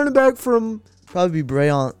 he's the running back from Probably be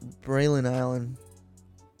Braylon Allen.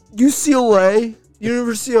 UCLA,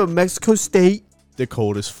 University of Mexico State. The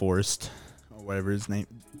coldest forest, or whatever his name.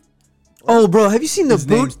 Oh, bro, have you seen the His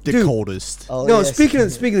name's boot? the Dude, coldest. Oh, no, yes. speaking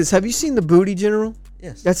of this, have you seen the Booty General?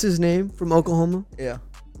 Yes. That's his name from Oklahoma. Yeah.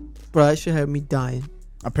 Bro, that should have me dying.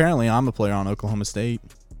 Apparently, I'm a player on Oklahoma State.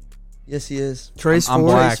 Yes, he is. Trace I'm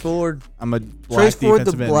Ford. black. Trace Ford. I'm a Trace black Ford, the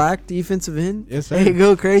defensive end. black defensive end. Yes, sir. Hey,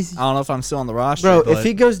 go crazy, I don't know if I'm still on the roster, bro. but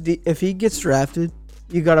If he gets drafted,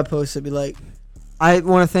 you gotta post it. Be like, I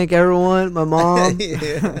want to thank everyone, my mom,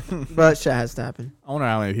 Yeah. but shit has to happen. I wonder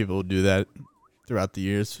how many people will do that throughout the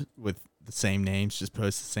years with the same names, just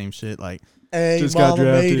post the same shit. Like, Hey, just mama got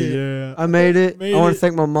drafted. made it. Yeah. I made it. Made I want it. to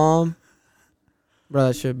thank my mom. Bro,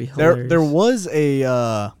 that should be hilarious. There was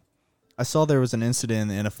a. I saw there was an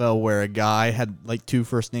incident in the NFL where a guy had like 2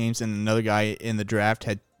 first names and another guy in the draft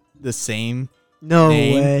had the same no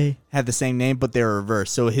name. way. had the same name, but they were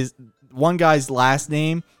reversed. So his one guy's last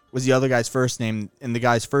name was the other guy's first name, and the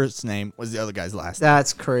guy's first name was the other guy's last name.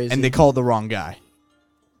 That's crazy. And they called the wrong guy.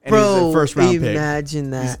 And he was bro, a first round pick.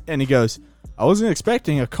 imagine that. And he goes, I wasn't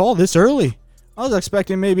expecting a call this early. I was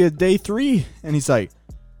expecting maybe a day 3. And he's like,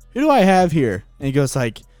 who do I have here? And he goes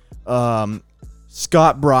like,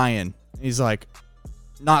 Scott Bryan. And he's like,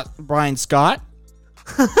 not Brian Scott?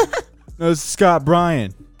 No, it's Scott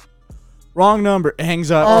Bryan. Wrong number.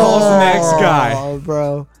 Hangs up. Calls the next guy. Oh,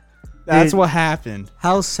 bro. That's Dude. what happened.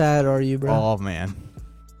 How sad are you, bro? Oh man,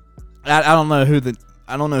 I don't know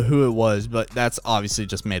who it was, but that's obviously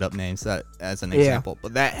just made up names. That as an Yeah. example,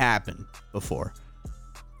 but that happened before.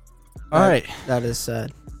 All That- right, That is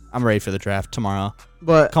sad. I'm ready for the draft tomorrow.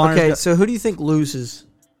 But Connor's okay, got- so who do you think loses?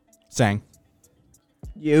 Sang.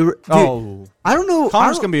 You, dude, Oh, I don't know.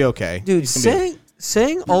 Connor's gonna be okay, Dude, He's gonna be-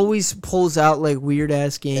 Sang always pulls out like weird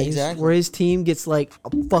ass games Exactly. where his team gets like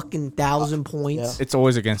a fucking 1,000 points. It's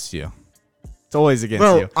always against you. It's always against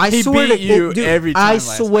Bro, you. I he swear beat to you dude, every time. I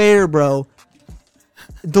last swear, bro.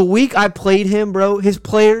 The week I played him, bro, his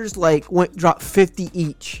players like dropped 50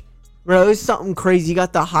 each. Bro, it's something crazy. He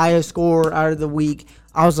got the highest score out of the week.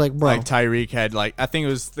 I was like, bro, Like Tyreek had I think it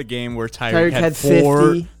was the game where Tyreek Tyreek had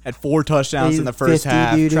four 50. had 4 touchdowns in the first 50,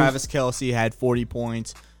 half. dude. Travis Kelce had 40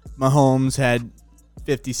 points. Mahomes had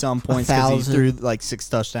 50 some points because he 1,000. threw like 6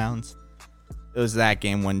 touchdowns. It was that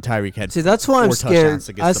game when Tyreek had see, that's why I'm 4 scared. touchdowns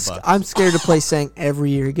against the Bucs. I'm scared to play Sang every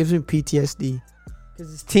year. It gives me PTSD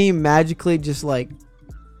because his team magically just like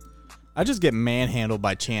I just get manhandled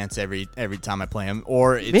by Chance every time I play him.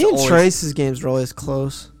 Or it's me and always, Trace's games are always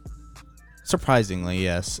close. surprisingly,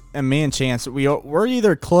 yes. And me and Chance, we're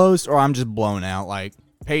either close or I'm just blown out. Like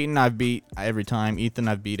Peyton, I've beat every time. Ethan,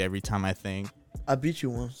 I've beat every time. I think. I beat you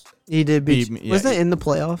once. He did beat. Beat me, yeah. Wasn't it in the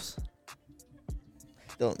playoffs?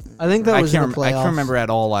 Don't. I think that was in the playoffs. I can't remember at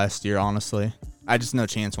all last year. Honestly, I just know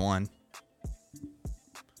Chance won.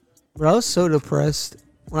 But I was so depressed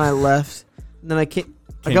when I left, and then I Came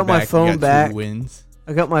got my back, phone got back. 2 wins.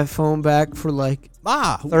 I got my phone back for like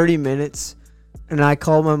 30 minutes, and I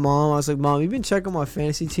called my mom. I was like, "Mom, you been checking my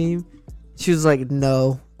fantasy team?" She was like,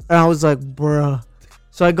 "No," and I was like, "Bruh."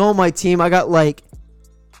 So I go on my team. I got like,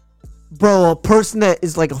 bro, a person that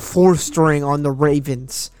is like a 4th string on the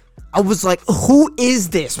Ravens. I was like, "Who is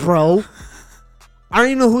this, bro?" I don't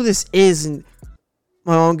even know who this is, and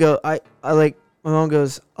my mom my mom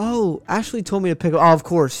goes, "Oh, Ashley told me to pick up." Oh, of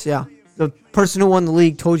course, yeah. The person who won the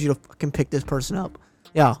league told you to fucking pick this person up.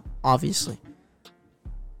 Yeah, obviously.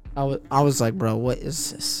 I was like, bro, what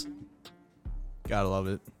is this? Gotta love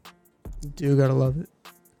it. You do gotta love it.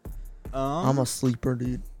 I'm a sleeper,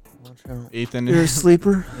 dude. Watch out. Ethan You're a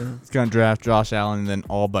sleeper. is gonna draft Josh Allen and then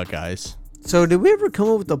all Buckeyes. So did we ever come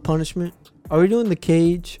up with a punishment? Are we doing the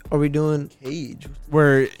cage? Are we doing Cage.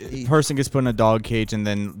 Where a person gets put in a dog cage and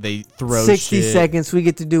then they throw 60 shit. seconds? We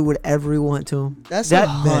get to do whatever we want to them. That's That-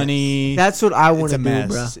 a mess. Honey. That's what I It's want to a do,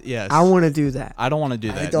 mess. bro. Yes. I want to do that. I don't want to do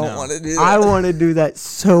that. I don't no. want to do that. I want to do that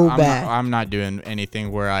so I'm bad. Not, I'm not doing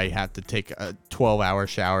anything where I have to take a 12-hour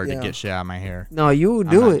shower to Yeah. get shit out of my hair. No, you will I'm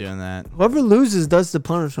do not it. doing that. Whoever loses does the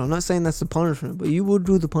punishment. I'm not saying that's the punishment, but you will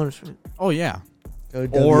do the punishment. Oh yeah. Go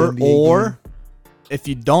Or WNBA game. if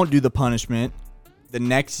you don't do the punishment, the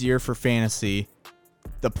next year for fantasy,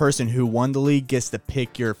 the person who won the league gets to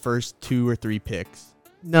pick your first 2 or 3 picks.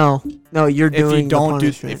 No, you're If doing you don't the do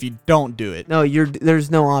punishment. if you don't do it. No, there's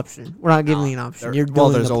no option. We're not giving you an option. You're doing well,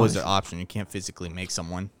 there's the always an punishment. option. You can't physically make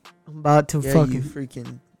someone. I'm about to Yeah, fucking. you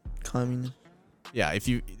freaking communist. Yeah,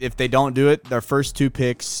 if they don't do it, their first 2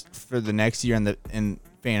 picks for the next year in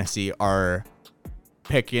fantasy are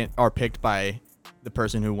picked by the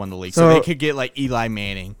person who won the league. So, So- they could get like Eli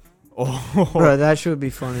Manning. Bro, that should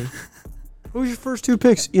be funny. Who's your first 2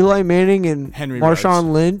 picks? Eli Manning and Henry Marshawn Ruggs.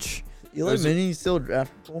 Lynch. Eli Those are- Manning still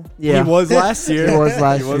draftable. Yeah, He was last year. He was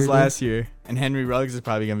last He was year, last year. And Henry Ruggs is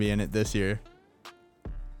probably gonna be in it this year.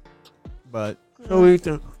 But So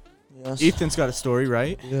Ethan, Yes. Ethan's got a story,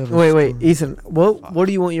 right? You have a wait, story. Ethan. What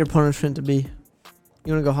do you want your punishment to be?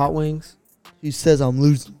 You want to go hot wings? He says I'm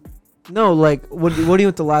losing. No, like what do you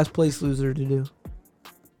want the last place loser to do?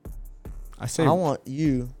 I say I want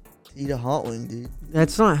you to eat a hot wing, dude.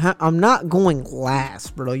 That's not. I'm not going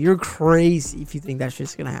last, bro. You're crazy if you think that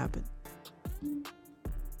shit's gonna happen.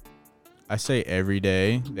 every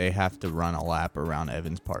day they have to run a lap around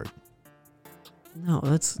Evans Park. No,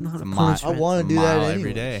 that's not It's a a mile. punishment. I want It's to a do that mile every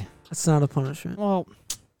anyways. day. That's not a punishment. Well,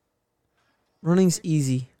 Running's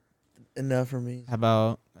easy. Enough for me. how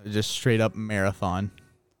about just straight up marathon?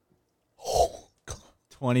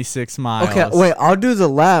 26 miles. Okay, wait. I'll do the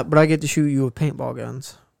lap, but I get to shoot you with paintball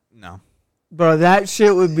guns. No. Bro, that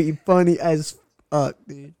shit would be funny as fuck,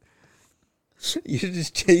 dude. You're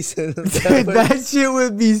just chasing him. Dude, that shit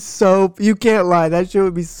would be so. You can't lie. That shit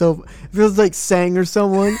would be so. It feels like Sang or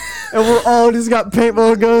someone, and we're all just got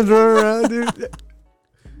paintball guns running around, dude.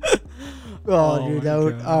 Oh, dude, my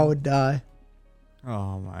I God. would die.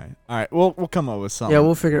 Oh my. All right, we'll come up with something. Yeah,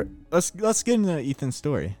 we'll figure. let's get into Ethan's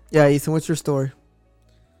story. Yeah, Ethan, what's your story?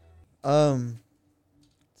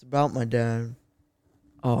 It's about my dad.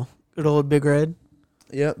 Oh, good old Big Red.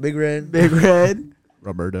 Yep, Big Red. Big Red.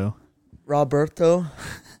 Roberto. Roberto.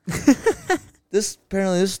 This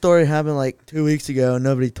story happened like 2 weeks ago, and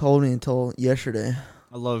nobody told me until yesterday.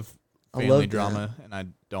 I love I family love that. drama, and I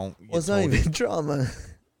don't get Well, it's not told even drama.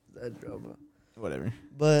 That drama. whatever.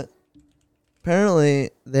 But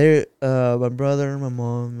apparently, my brother, my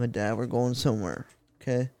mom, my dad were going somewhere.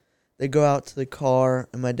 Okay, they go out to the car,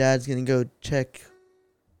 and my dad's gonna go check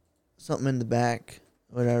something in the back,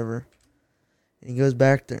 whatever. And he goes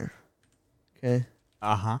back there. Okay,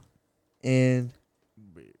 Uh-huh. and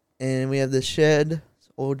we have this shed, this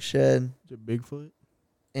old shed, Is it Bigfoot?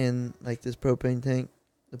 and like this propane tank.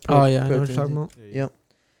 The Oh yeah, I know what propane you're talking tank. about. Yep.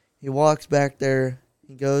 He walks back there.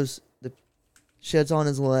 He goes. The shed's on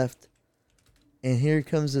his left, and here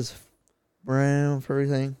comes this brown furry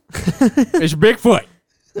thing. It's Bigfoot.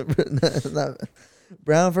 Not-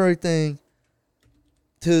 brown furry thing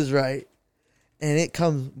to his right, and it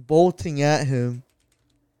comes bolting at him,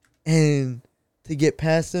 and to get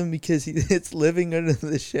past him because it's living under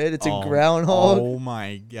the shed. It's Oh, a groundhog. Oh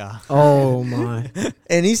my god. Oh my!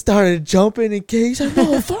 And he started jumping and kicking. He's like,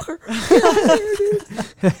 motherfucker. Get out of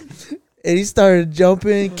here, dude. And he started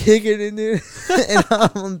jumping, kicking in there.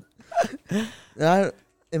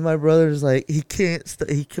 And my brother's like, he can't.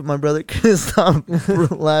 My brother couldn't stop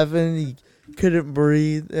laughing. He couldn't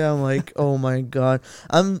breathe. And I'm like, oh my god.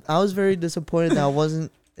 I was very disappointed that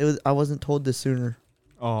I wasn't told this sooner.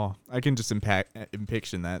 Oh, I can just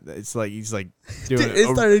impiction that. It's like he's like Dude, doing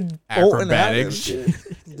it started bolting at him. acrobatics.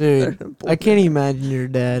 Dude, I can't imagine your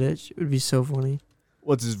dad. It would be so funny.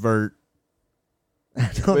 What's his vert? I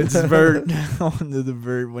don't What's know. his vert? Onto the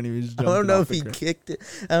vert when he was I jumping. don't know off if the he cliff. kicked it.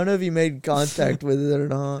 I don't know if he made contact with it or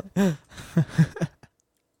not.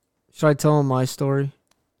 Should I tell him my story?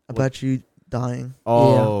 About you dying.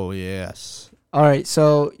 Oh yes. All right.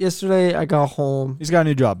 So yesterday I got home. He's got a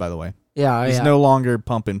new job, by the way. Yeah, He's yeah. no longer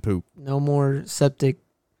pumping poop. No more septic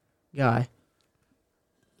guy.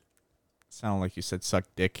 Sounded like you said suck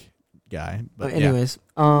dick guy, but But anyways,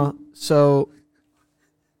 so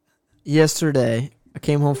yesterday I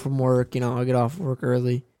came home from work. I get off work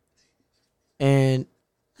early, and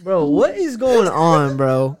bro, what is going on,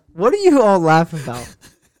 bro? What are you all laughing about,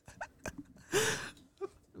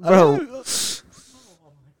 bro?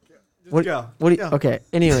 What? Go. What? Do you, okay.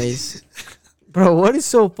 Anyways, bro, what is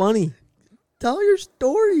so funny? Tell your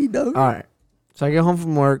story, dog. All right. So I get home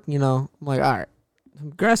from work. I'm like, all right,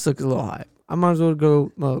 grass looks a little high. I might as well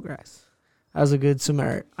go mow grass. As a good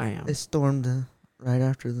Samaritan, I am. It stormed right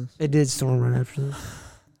after this. It did storm right after this.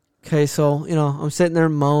 Okay, so, I'm sitting there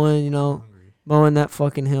mowing, mowing that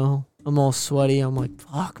fucking hill. I'm all sweaty. I'm like,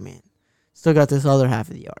 fuck, man. Still got this other half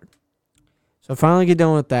of the yard. So I finally get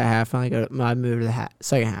done with that half. I move to the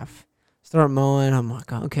second half. Start mowing. I'm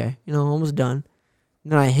like, okay, almost done.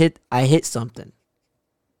 And then I hit something.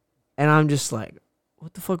 And I'm just like,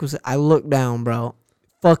 what the fuck was it? I look down, bro.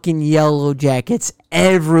 Fucking yellow jackets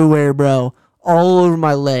everywhere, bro. All over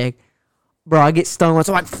my leg. Bro, I get stung once.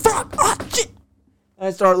 I'm like, fuck, oh, shit. And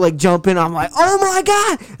I start like jumping. I'm like, oh my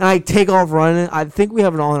God. And I take off running. I think we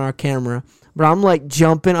have it on our camera. But I'm like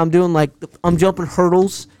jumping. I'm jumping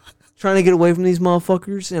hurdles, trying to get away from these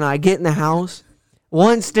motherfuckers. And I get in the house.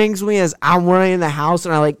 One stings me as I'm running in the house,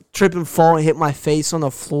 and I like trip and fall and hit my face on the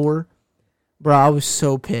floor. Bro, I was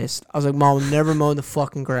so pissed. I was like, Mom, I'm never mowing the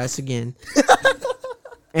fucking grass again.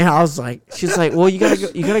 And I was like, she's like, well, you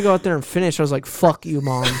gotta go out there and finish. I was like, fuck you,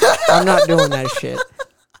 Mom. I'm not doing that shit.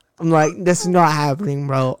 I'm like, this is not happening,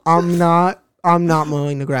 bro. I'm not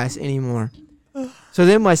mowing the grass anymore. So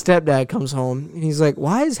then my stepdad comes home and he's like,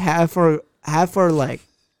 why is half our like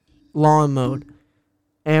lawn mowed?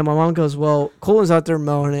 And my mom goes, well, Colton's out there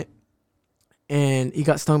mowing it and he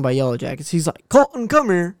got stung by yellow jackets. He's like, Colton,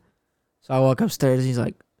 come here. So I walk upstairs and he's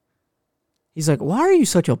like, why are you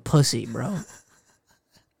such a pussy, bro?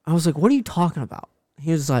 I was like, what are you talking about?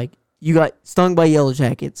 He was like, you got stung by yellow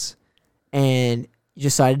jackets and you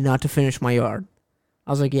decided not to finish my yard.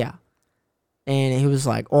 I was like, yeah. And he was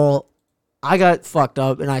like, oh, I got fucked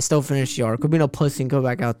up and I still finished the yard. Could be no pussy and go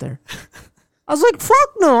back out there. I was like, fuck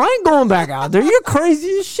no, I ain't going back out there. You're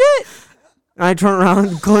crazy as shit. And I turned around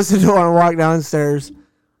and closed the door and walked downstairs.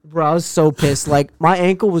 Bro, I was so pissed. Like, my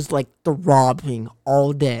ankle was like throbbing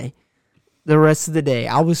all day. The rest of the day.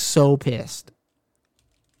 I was so pissed.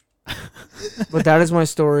 But that is my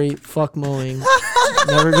story. Fuck mowing.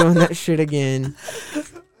 Never doing that shit again.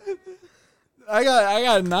 I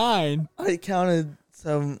got 9. I counted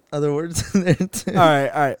some other words in there too. All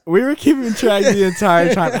right. We were keeping track the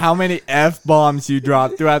entire time how many F-bombs you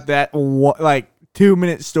dropped throughout that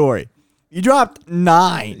 2-minute story. You dropped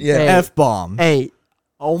 9 Yeah. F-bombs. 8.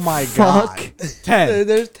 Oh my Fuck. God. 10.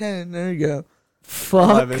 There's 10. There you go.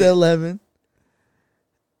 Fuck 11. The 11.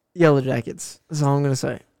 yellow jackets. That's all I'm going to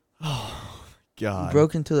say. God.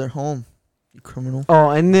 Broke into their home. You criminal. Oh,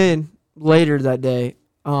 and then later that day,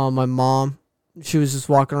 my mom, she was just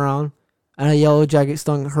walking around and a yellow jacket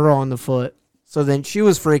stung her on the foot. So then she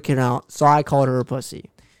was freaking out. So I called her a pussy.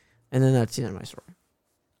 And then that's the end of my story.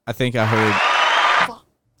 I think I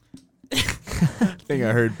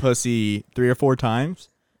heard pussy 3 or 4 times.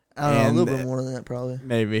 I don't know, a And little bit more than that probably.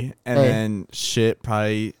 Maybe. And Hey. then shit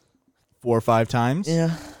probably 4 or 5 times.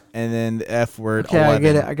 Yeah. And then the F word Okay, 11. I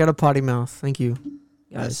get it. I got a potty mouth. Thank you,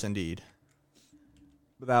 Yes, guys. indeed.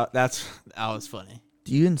 But that was funny.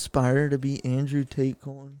 Do you inspire to be Andrew Tate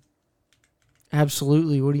Cohen?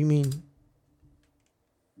 Absolutely. What do you mean?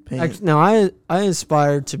 Paint. No, I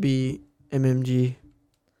aspire to be MMG.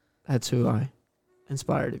 That's who I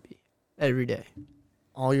aspire to be every day.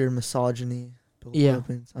 All your misogyny built Yeah. up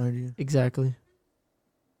inside you. Exactly.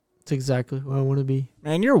 It's exactly who I want to be.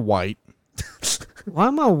 Man, you're white. Why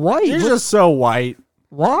am I white? You're just so white.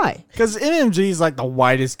 Why? Because MMG is like the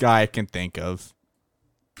whitest guy I can think of.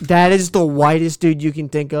 That is the whitest dude you can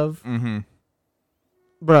think of? Mm-hmm.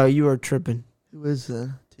 Bro, you are tripping. Who is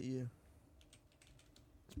that to you?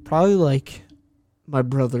 Probably like my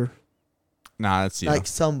brother. Nah, that's you. Like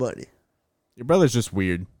somebody. Your brother's just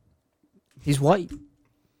weird. He's white.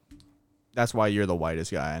 That's why you're the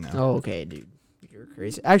whitest guy I know. Oh, okay, dude. You're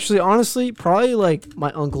crazy. Actually, honestly, probably like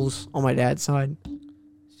my uncles on my dad's side.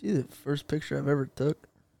 See the first picture I've ever took?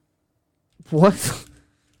 What?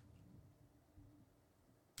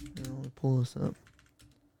 Here, let me pull this up.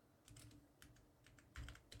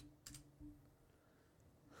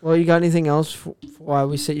 Well, you got anything else for while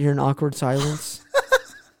we sit here in awkward silence?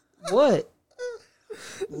 What?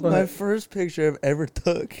 This is my first picture I've ever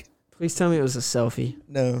took. Please tell me it was a selfie.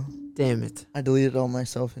 No. Damn it. I deleted all my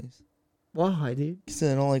selfies. Why, dude? Because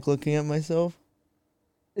I don't like looking at myself.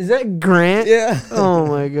 Is that Grant? Yeah. Oh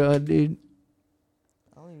my god, dude.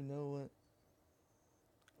 I don't even know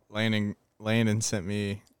what. Landon sent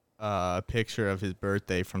me a picture of his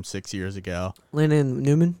birthday from 6 years ago. Landon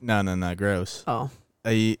Newman? No, gross. Oh.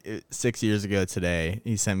 6 years ago today,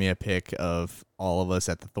 he sent me a pic of all of us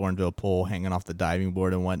at the Thornville pool hanging off the diving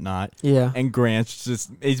board and whatnot. Yeah. And Grant's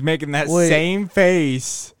he's making that Wait. same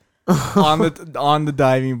face on the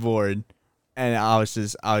diving board. And I was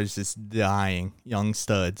just dying. Young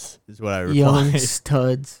studs is what I replied. Young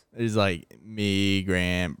studs. It's like me,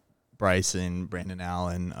 Grant, Bryson, Brandon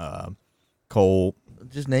Allen, Cole.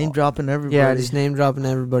 Just name dropping everybody. Yeah, just name dropping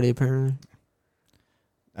everybody apparently.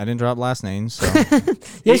 I didn't drop last names, so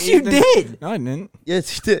Yes, you did. No, I didn't.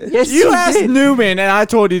 Yes, you did. Yes, You asked did. Newman, and I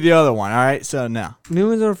told you the other one. All right, so no.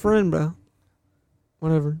 Newman's our friend, bro.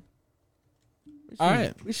 Whatever. All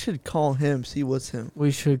right. We should call him, see what's him.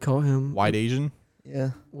 We should call him White Asian.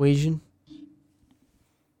 Yeah. Wasian.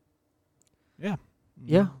 Yeah.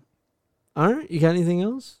 Yeah. All right. You got anything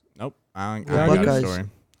else? Nope. I ain't Go got a Buckeyes. story.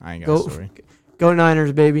 I ain't got Go. a story. Go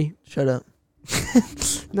Niners, baby. Shut up.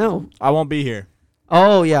 No. I won't be here.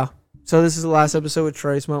 Oh yeah. So this is the last episode with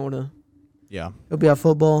Trace. Might want to. Yeah. He'll be at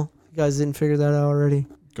football. You guys didn't figure that out already.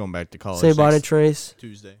 Going back to college. Say bye to next Trace.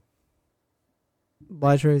 Tuesday.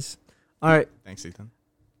 Bye, Trace. All right. Thanks, Ethan.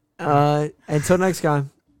 Until next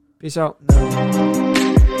time. Peace out.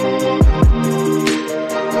 No.